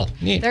pretty cool.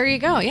 Neat. There you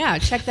go. Yeah,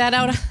 check that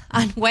out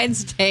on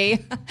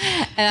Wednesday.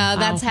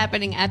 That's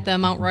happening at the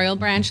Mount Royal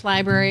Branch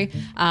Library.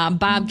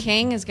 Bob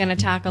King is going to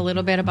talk a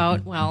little bit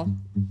about,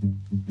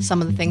 some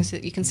of the things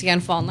that you can see on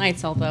fall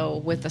nights, although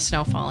with the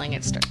snow falling,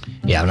 it's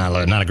Yeah,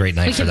 not a great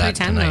night We for can that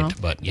pretend, tonight,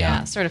 though. but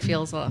yeah. sort of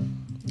feels a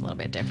little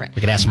bit different. We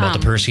could ask him about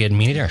the Perseid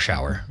meteor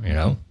shower,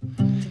 There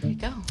you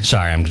go.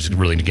 Sorry, I'm just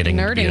really getting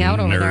Nerding out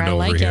over nerd there. I over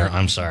like here. it.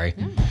 I'm sorry.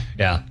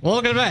 Yeah. Well,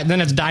 look at that. Then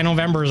it's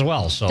Dinovember as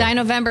well. So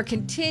Dinovember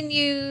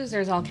continues.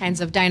 There's all kinds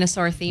of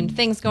dinosaur-themed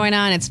things going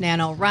on. It's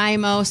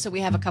NaNoWriMo. So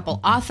we have a couple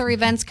author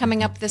events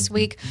coming up this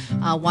week.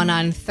 One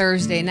on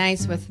Thursday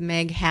nights with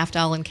Meg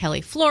Halfdahl and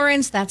Kelly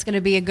Florence. That's going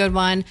to be a good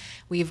one.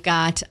 We've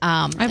got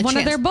I have one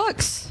of their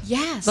books.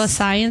 Yes. The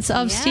Science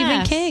of Stephen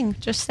Yes. King.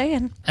 Just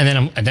saying. and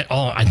then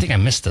I think I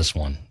missed this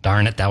one.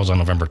 Darn it, that was on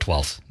November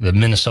 12th. The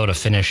Minnesota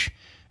Finnish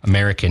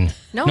American.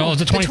 No, it's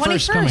the the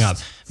 21st coming up.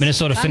 21st.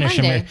 Minnesota On Finnish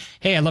Monday. American.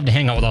 Hey, I'd love to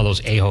hang out with all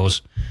those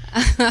a-hoes. Oh,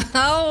 See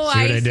what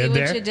I see did what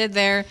there? you did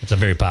there. It's a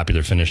very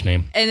popular Finnish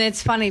name. And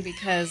it's funny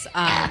because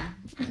I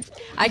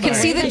could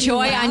see the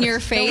joy on your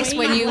face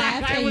when you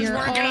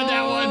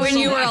when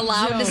you were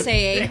allowed to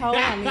say "a-ho"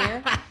 on the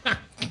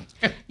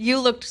air. You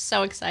looked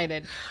so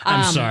excited.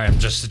 I'm sorry, I'm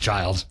just a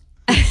child.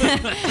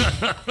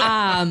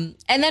 And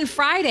then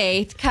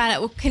Friday,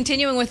 kind of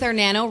continuing with our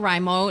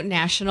NaNoWriMo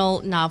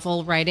National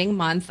Novel Writing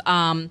Month,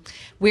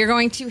 we're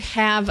going to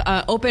have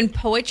open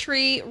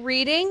poetry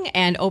reading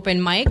and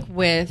open mic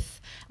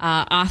with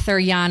author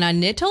Jana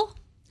Nittel.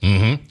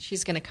 Mm-hmm.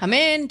 She's going to come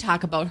in,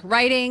 talk about her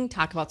writing,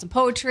 talk about some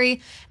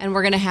poetry, and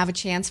we're going to have a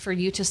chance for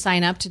you to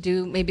sign up to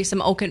do maybe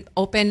some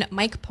open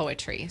mic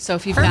poetry. So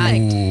if you've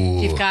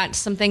got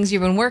some things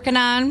you've been working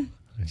on.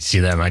 See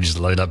that? I just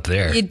lit up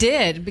there. You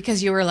did,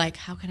 because you were like,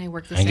 how can I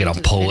work this I get into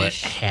a the poet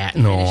Finnish- hat. the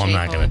No, Finnish I'm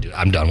not a-ho? going to do it.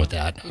 I'm done with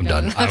that. I'm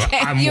done.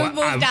 Okay, you've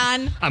moved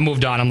on. I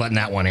moved on. I'm letting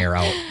that one air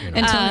out. You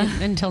know.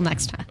 Until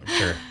next time.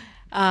 Sure.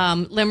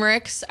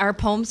 Limericks are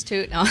poems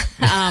too. No.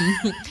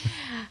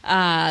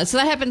 So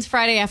that happens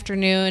Friday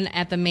afternoon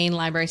at the main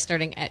library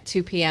starting at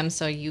 2 p.m.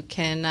 So you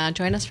can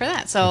join us for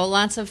that. So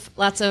lots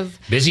of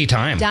Busy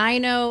time.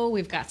 dino.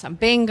 We've got some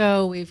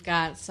bingo. We've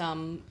got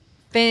some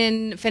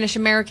Finnish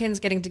Americans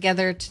getting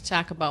together to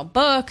talk about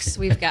books.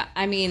 We've got,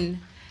 I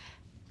can't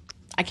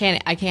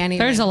even.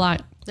 There's a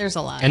lot. There's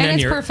a lot. And And then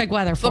it's you're- perfect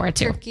weather for Book it,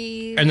 too.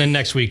 turkeys. And then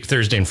next week,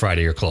 Thursday and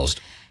Friday, you're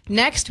closed.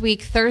 Next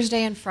week,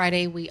 Thursday and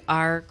Friday, we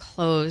are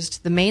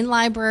closed. The main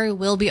library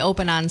will be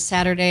open on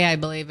Saturday. I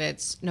believe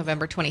it's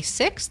November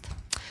 26th.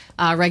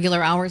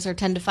 Regular hours are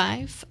 10 to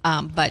 5,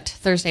 but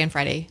Thursday and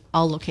Friday,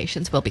 all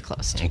locations will be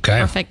closed. Okay.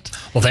 Perfect.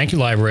 Well, thank you,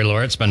 Library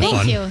Laura. It's been Thank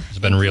fun. you. It's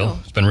been real.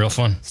 It's been real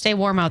fun. Stay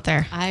warm out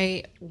there.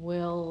 I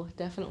will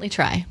definitely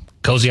try.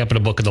 Cozy up at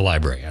a book at the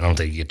library. I don't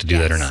think you get to do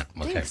that or not.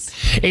 Okay. Thanks.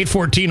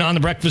 8:14 on the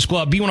Breakfast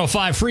Club.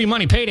 B105 free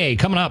money payday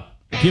coming up.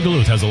 Kia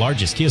Duluth has the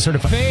largest Kia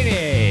certified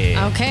Payday.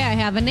 Okay, I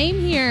have a name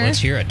here. Let's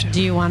hear it.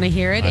 Do you want to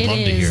hear it? I'd love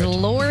to hear it.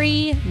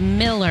 Lori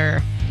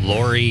Miller.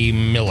 Lori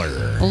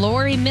Miller.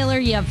 Lori Miller,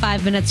 you have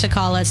 5 minutes to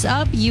call us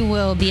up. You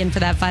will be in for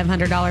that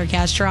 $500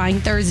 cash drawing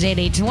Thursday at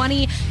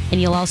 8:20,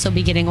 and you'll also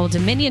be getting Old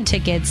Dominion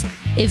tickets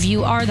if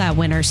you are that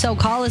winner. So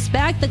call us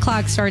back. The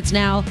clock starts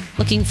now.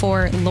 Looking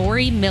for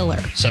Lori Miller.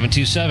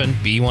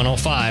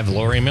 727-B105,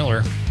 Lori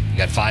Miller. You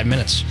got 5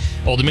 minutes.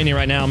 Old Dominion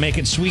right now. Make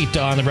it sweet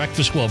on the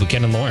Breakfast Club with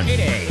Ken and Lauren.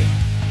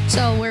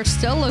 So we're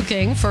still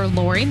looking for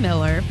Lori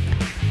Miller.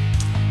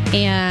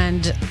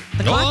 And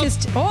the clock is...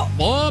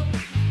 Whoop.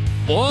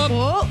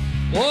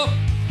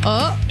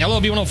 Hello,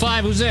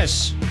 B105. Who's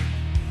this?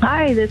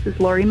 Hi, this is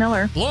Lori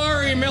Miller.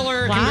 Lori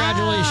Miller. Wow.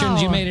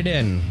 Congratulations. You made it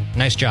in.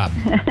 Nice job.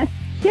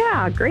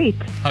 Yeah, great.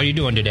 How are you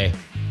doing today?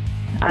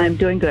 I'm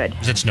doing good.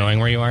 Is it snowing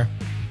where you are?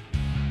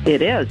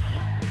 It is.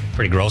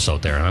 Pretty gross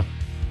out there, huh?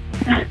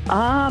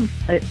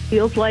 It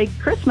feels like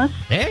Christmas.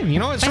 Hey, you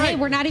know, it's But right. hey,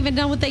 we're not even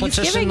done with Puts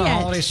us in Thanksgiving the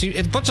yet. holiday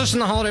It puts us in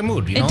the holiday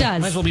mood. You It know?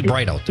 does. Might as well be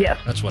bright out there. Yes.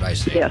 That's what I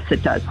say. Yes,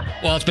 it does.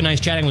 Well, it's been nice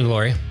chatting with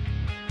Lori.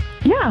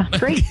 Yeah,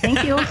 great.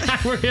 Thank you.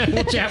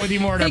 We'll chat with you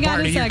more at our Hang on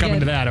a party. You're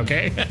coming second. to that,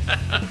 okay?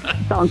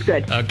 Sounds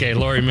good. Okay,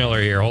 Lori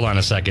Miller here. Hold on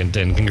a second,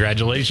 and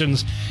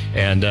congratulations.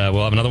 And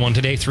we'll have another one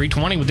today,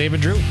 3:20 with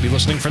David Drew. Be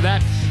listening for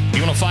that.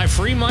 B105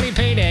 free money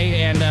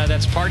payday, and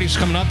that's parties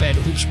coming up at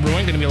Hoops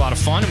Brewing. Going to be a lot of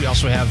fun. We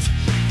also have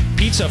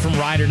pizza from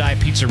Ride or Die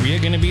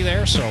Pizzeria going to be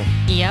there. So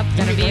Yep,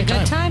 gonna be a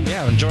good time.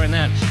 Yeah, enjoying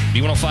that.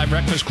 B105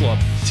 Breakfast Club.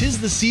 'Tis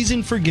the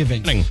season for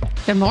giving.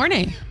 Good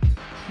morning.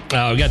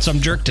 We got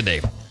some jerk today.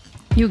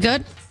 You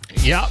good?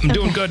 Yeah, I'm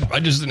doing good.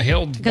 I just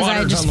inhaled Because water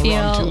I just down the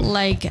wrong feel tube.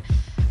 like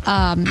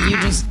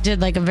you just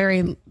did like a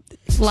very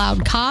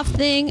loud cough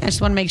thing. I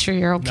just want to make sure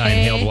you're okay. I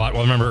inhaled water.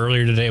 Well, remember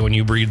earlier today when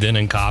you breathed in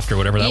and coughed or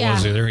whatever that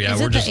was either? Yeah, Is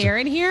we're it just the air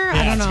in here?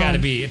 Yeah, I don't know. it's got to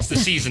be. It's the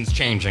seasons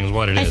changing is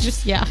what it I is.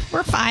 just,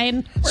 we're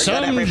fine. We're good,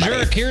 Some everybody.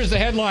 jerk. Here's the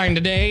headline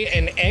today.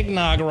 An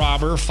eggnog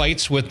robber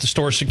fights with the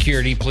store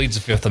security, pleads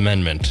the Fifth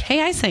Amendment.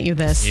 Hey, I sent you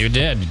this. You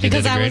did. You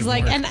because did a I great was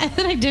like, work. and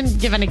then I didn't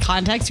give any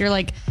context. You're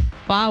like,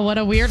 wow, what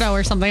a weirdo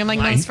or something. I'm like,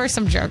 no, it's for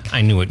some jerk.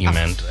 I knew what you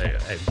meant.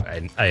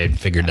 I had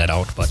figured that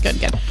out. But Good.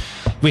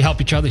 we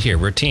help each other here.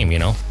 We're a team, you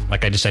know?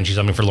 Like I just sent you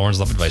something for Lauren's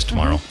Love Advice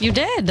tomorrow. You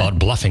did. About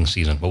bluffing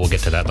season, but we'll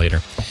get to that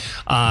later.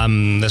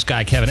 This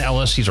guy, Kevin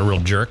Ellis, he's a real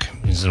jerk.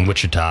 He's in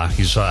Wichita.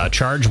 He's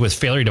charged with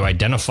failure to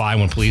identify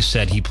when police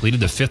said he pleaded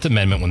the Fifth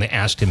Amendment when they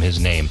asked him his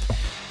name.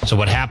 So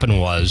what happened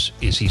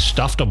is he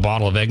stuffed a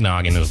bottle of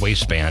eggnog in his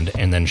waistband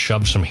and then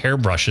shoved some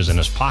hairbrushes in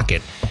his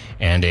pocket.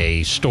 And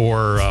a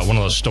store, one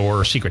of those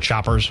store secret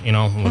shoppers, you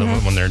know,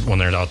 when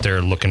they're out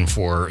there looking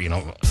for, you know,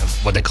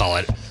 what they call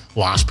it,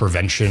 loss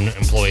prevention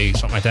employee,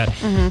 something like that.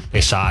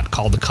 They saw it,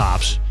 called the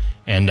cops,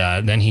 and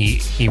then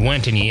he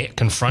went and he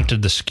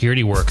confronted the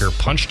security worker,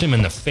 punched him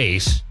in the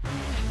face,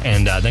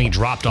 and then he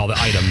dropped all the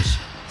items.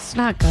 It's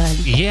not good.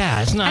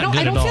 Yeah, it's not good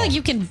I don't at all. feel like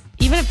you can,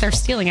 even if they're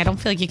stealing, I don't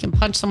feel like you can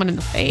punch someone in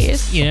the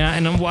face. Yeah,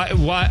 and then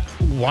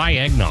why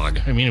eggnog?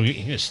 I mean,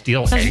 you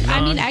steal eggnog?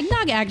 I mean,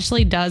 eggnog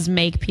actually does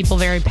make people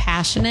very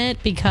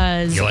passionate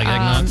because You like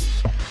eggnog?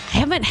 I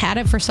haven't had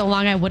it for so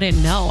long I wouldn't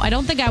know. I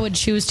don't think I would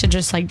choose to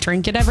just like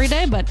drink it every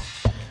day, but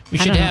we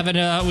I should don't know.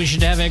 have it. We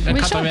should have a cup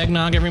of should.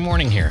 eggnog every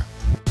morning here.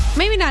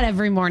 maybe not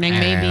every morning,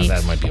 maybe.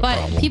 that might be a but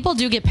problem. people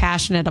do get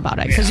passionate about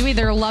it because you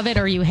either love it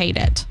or you hate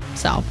it.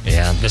 So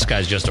Yeah, this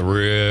guy's just a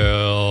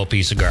real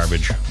piece of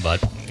garbage.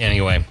 But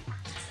anyway,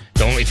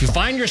 if you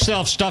find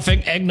yourself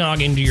stuffing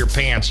eggnog into your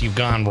pants, you've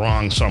gone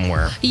wrong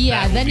somewhere.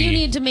 yeah, That would then you be-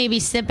 need to maybe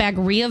sit back,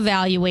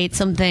 reevaluate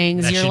some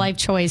things, That your should- life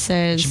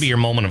choices. should be your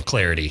moment of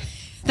clarity.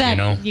 that you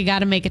know? you got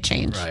to make a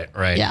change.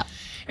 Right. Yeah.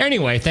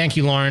 Anyway, thank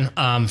you, Lauren,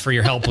 for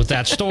your help with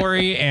that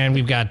story, and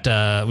we've got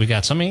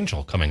some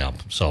Angel coming up,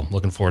 so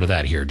looking forward to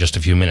that here in just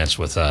a few minutes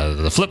with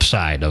the flip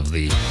side of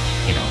the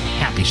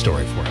happy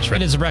story for us.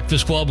 Right, it's the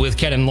Breakfast Club with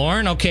Ken and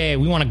Lauren. Okay,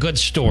 we want a good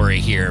story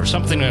here,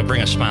 something to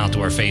bring a smile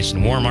to our face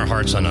and warm our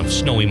hearts on a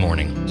snowy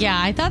morning. Yeah,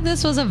 I thought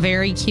this was a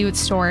very cute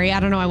story. I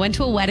don't know. I went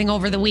to a wedding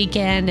over the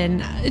weekend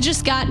and it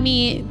just got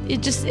me.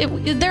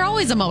 They're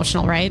always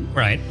emotional, right?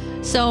 Right.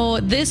 So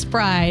this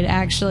bride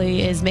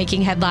actually is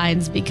making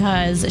headlines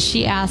because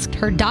she asked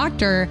her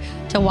doctor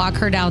to walk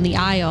her down the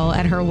aisle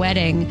at her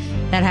wedding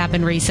that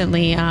happened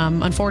recently.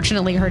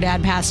 Unfortunately, her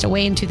dad passed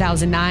away in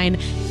 2009,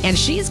 and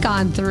she's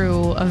gone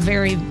through a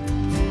very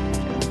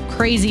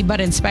crazy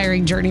but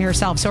inspiring journey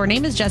herself. So her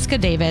name is Jessica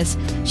Davis.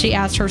 She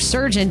asked her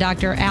surgeon,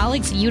 Dr.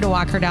 Alex Yu, to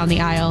walk her down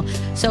the aisle.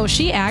 So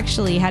she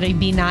actually had a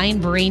benign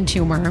brain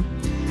tumor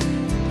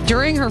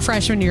during her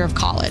freshman year of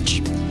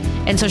college.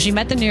 And so she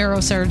met the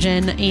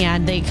neurosurgeon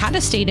and they kind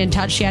of stayed in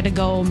touch. She had to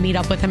go meet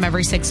up with him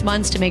every 6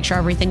 months to make sure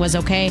everything was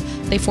okay.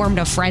 They formed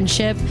a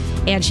friendship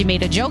and she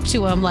made a joke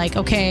to him like,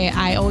 okay,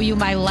 I owe you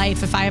my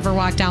life. If I ever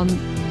walk down,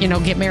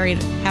 get married,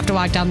 have to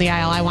walk down the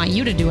aisle, I want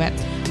you to do it.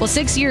 Well,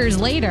 6 years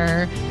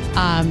later,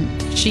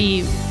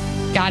 she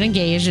got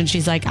engaged and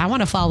she's like, I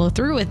want to follow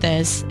through with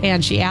this.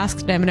 And she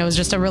asked him, and it was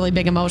just a really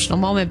big emotional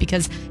moment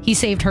because he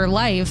saved her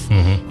life.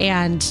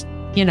 And,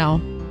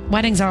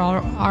 weddings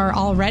are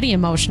already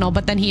emotional,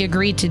 but then he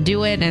agreed to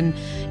do it. And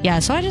yeah,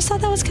 so I just thought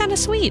that was kind of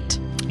sweet.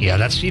 Yeah,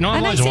 that's, I've And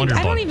always wondered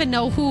I about don't even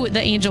know who the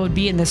angel would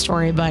be in this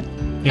story, but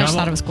I just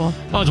thought it was cool.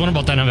 I was wondering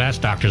about that. I've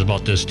asked doctors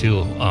about this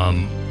too.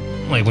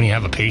 Like when you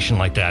have a patient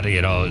like that,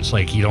 it's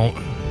like you don't.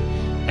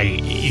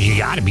 You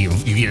got to you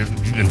get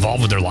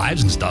involved with their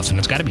lives and stuff, and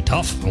it's got to be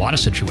tough in a lot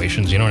of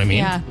situations. You know what I mean?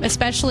 Yeah,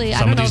 especially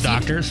some of these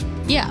doctors.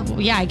 Yeah,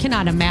 I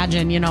cannot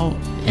imagine.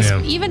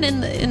 Even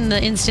in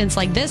the instance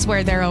like this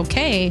where they're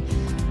okay,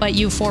 but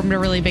you formed a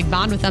really big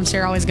bond with them, so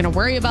you're always going to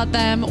worry about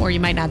them, or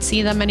you might not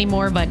see them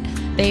anymore. But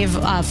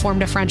they've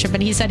formed a friendship,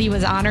 and he said he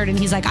was honored, and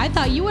he's like, I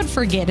thought you would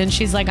forget, and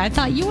she's like, I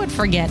thought you would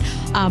forget,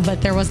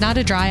 but there was not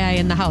a dry eye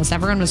in the house.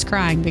 Everyone was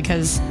crying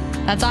because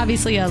that's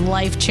obviously a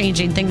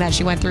life-changing thing that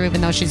she went through, even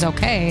though she's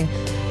okay.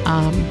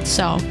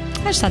 So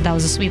I just thought that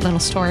was a sweet little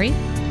story.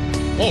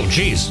 Oh,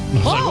 jeez.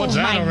 What's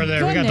that over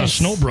there? Goodness. We got the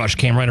snow brush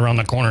came right around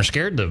the corner.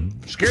 Scared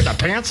the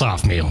pants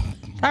off me.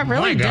 That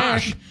really did. My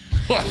gosh.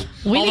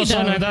 All of a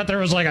sudden, I thought there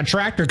was like a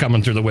tractor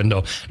coming through the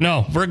window.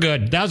 No, we're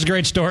good. That was a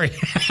great story.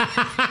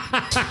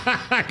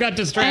 I got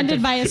distracted.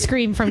 Ended by a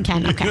scream from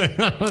Ken. Okay.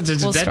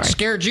 That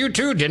scared you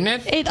too, didn't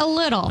it? A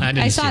little.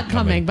 I saw it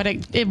coming, but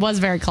it was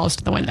very close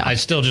to the window. I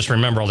still just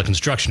remember all the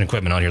construction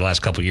equipment out here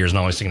last couple of years, and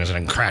I always thinking it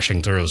was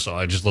crashing through. So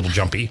I just a little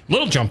jumpy.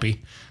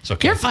 It's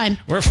okay. You're fine.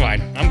 We're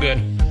fine. I'm good.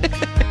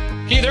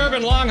 Keith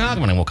Urban, Long Hot.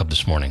 When I woke up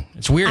this morning,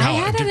 it's weird how I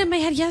had it in my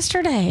head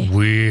yesterday.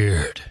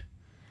 Weird.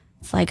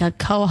 It's like a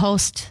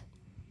co-host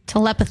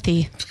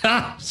telepathy.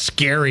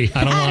 Scary.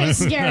 I don't want to.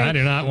 Scary. I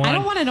do not want. I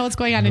don't want to know what's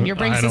going on in your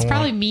brain. It's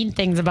probably mean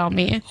things about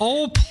me.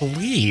 Oh,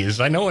 please!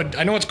 I know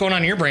what's going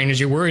on in your brain. Is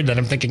you're worried that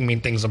I'm thinking mean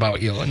things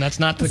about you, and that's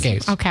not the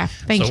case. Okay.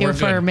 Thank you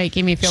for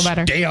making me feel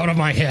better. Stay out of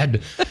my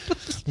head.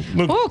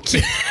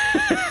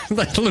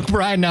 Luke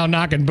Bryan now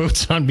knocking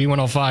boots on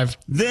B105.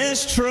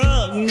 This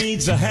truck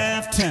needs a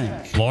half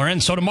tank. Lauren,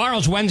 so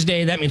tomorrow's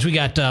Wednesday. That means we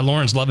got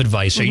Lauren's love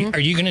advice. Are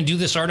you going to do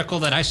this article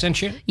that I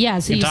sent you? Yeah.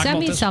 So you sent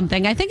me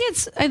something. I think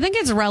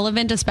it's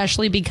relevant,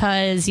 especially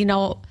because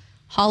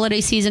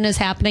holiday season is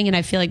happening, and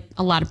I feel like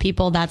a lot of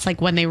people, that's like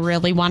when they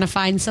really want to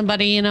find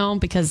somebody,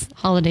 because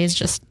holidays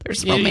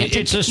there's romantic.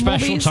 It's a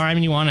special time,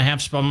 and you want to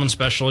have someone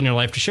special in your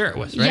life to share it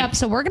with, right? Yep.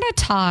 So we're going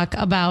to talk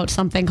about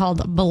something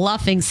called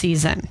bluffing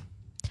season.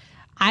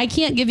 I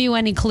can't give you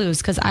any clues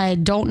because I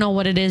don't know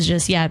what it is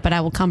just yet, but I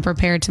will come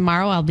prepared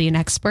tomorrow. I'll be an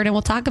expert and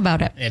we'll talk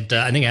about it.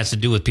 I think it has to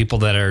do with people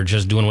that are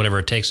just doing whatever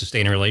it takes to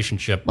stay in a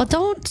relationship. Well,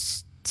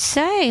 don't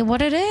say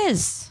what it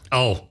is.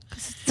 Oh.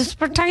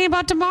 We're talking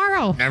about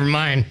tomorrow. Never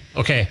mind.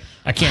 Okay.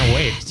 I can't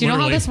wait. Do you know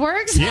how this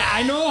works? Yeah,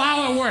 I know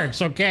how it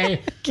works,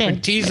 okay? Okay.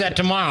 Tease that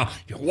tomorrow.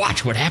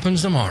 Watch what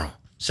happens tomorrow.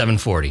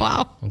 7:40.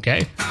 Wow.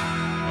 Okay?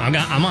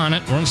 I'm on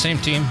it. We're on the same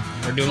team.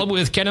 We're doing it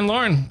with Ken and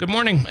Lauren. Good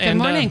morning. Good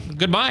morning.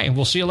 Goodbye.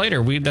 We'll see you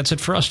later. That's it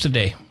for us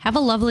today. Have a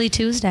lovely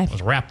Tuesday.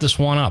 Let's wrap this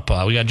one up.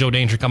 We got Joe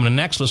Danger coming in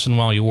next. Listen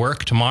while you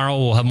work. Tomorrow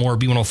we'll have more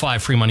B105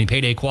 free money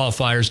payday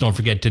qualifiers. Don't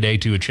forget today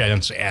to a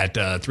chance at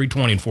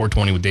 3:20 and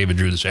 4:20 with David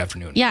Drew this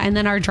afternoon. Yeah, and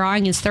then our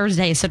drawing is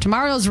Thursday. So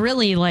tomorrow's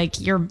really like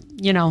your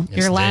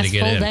last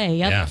full day.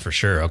 Yep. Yeah, for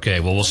sure. Okay.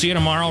 Well, we'll see you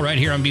tomorrow right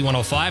here on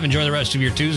B105. Enjoy the rest of your Tuesday.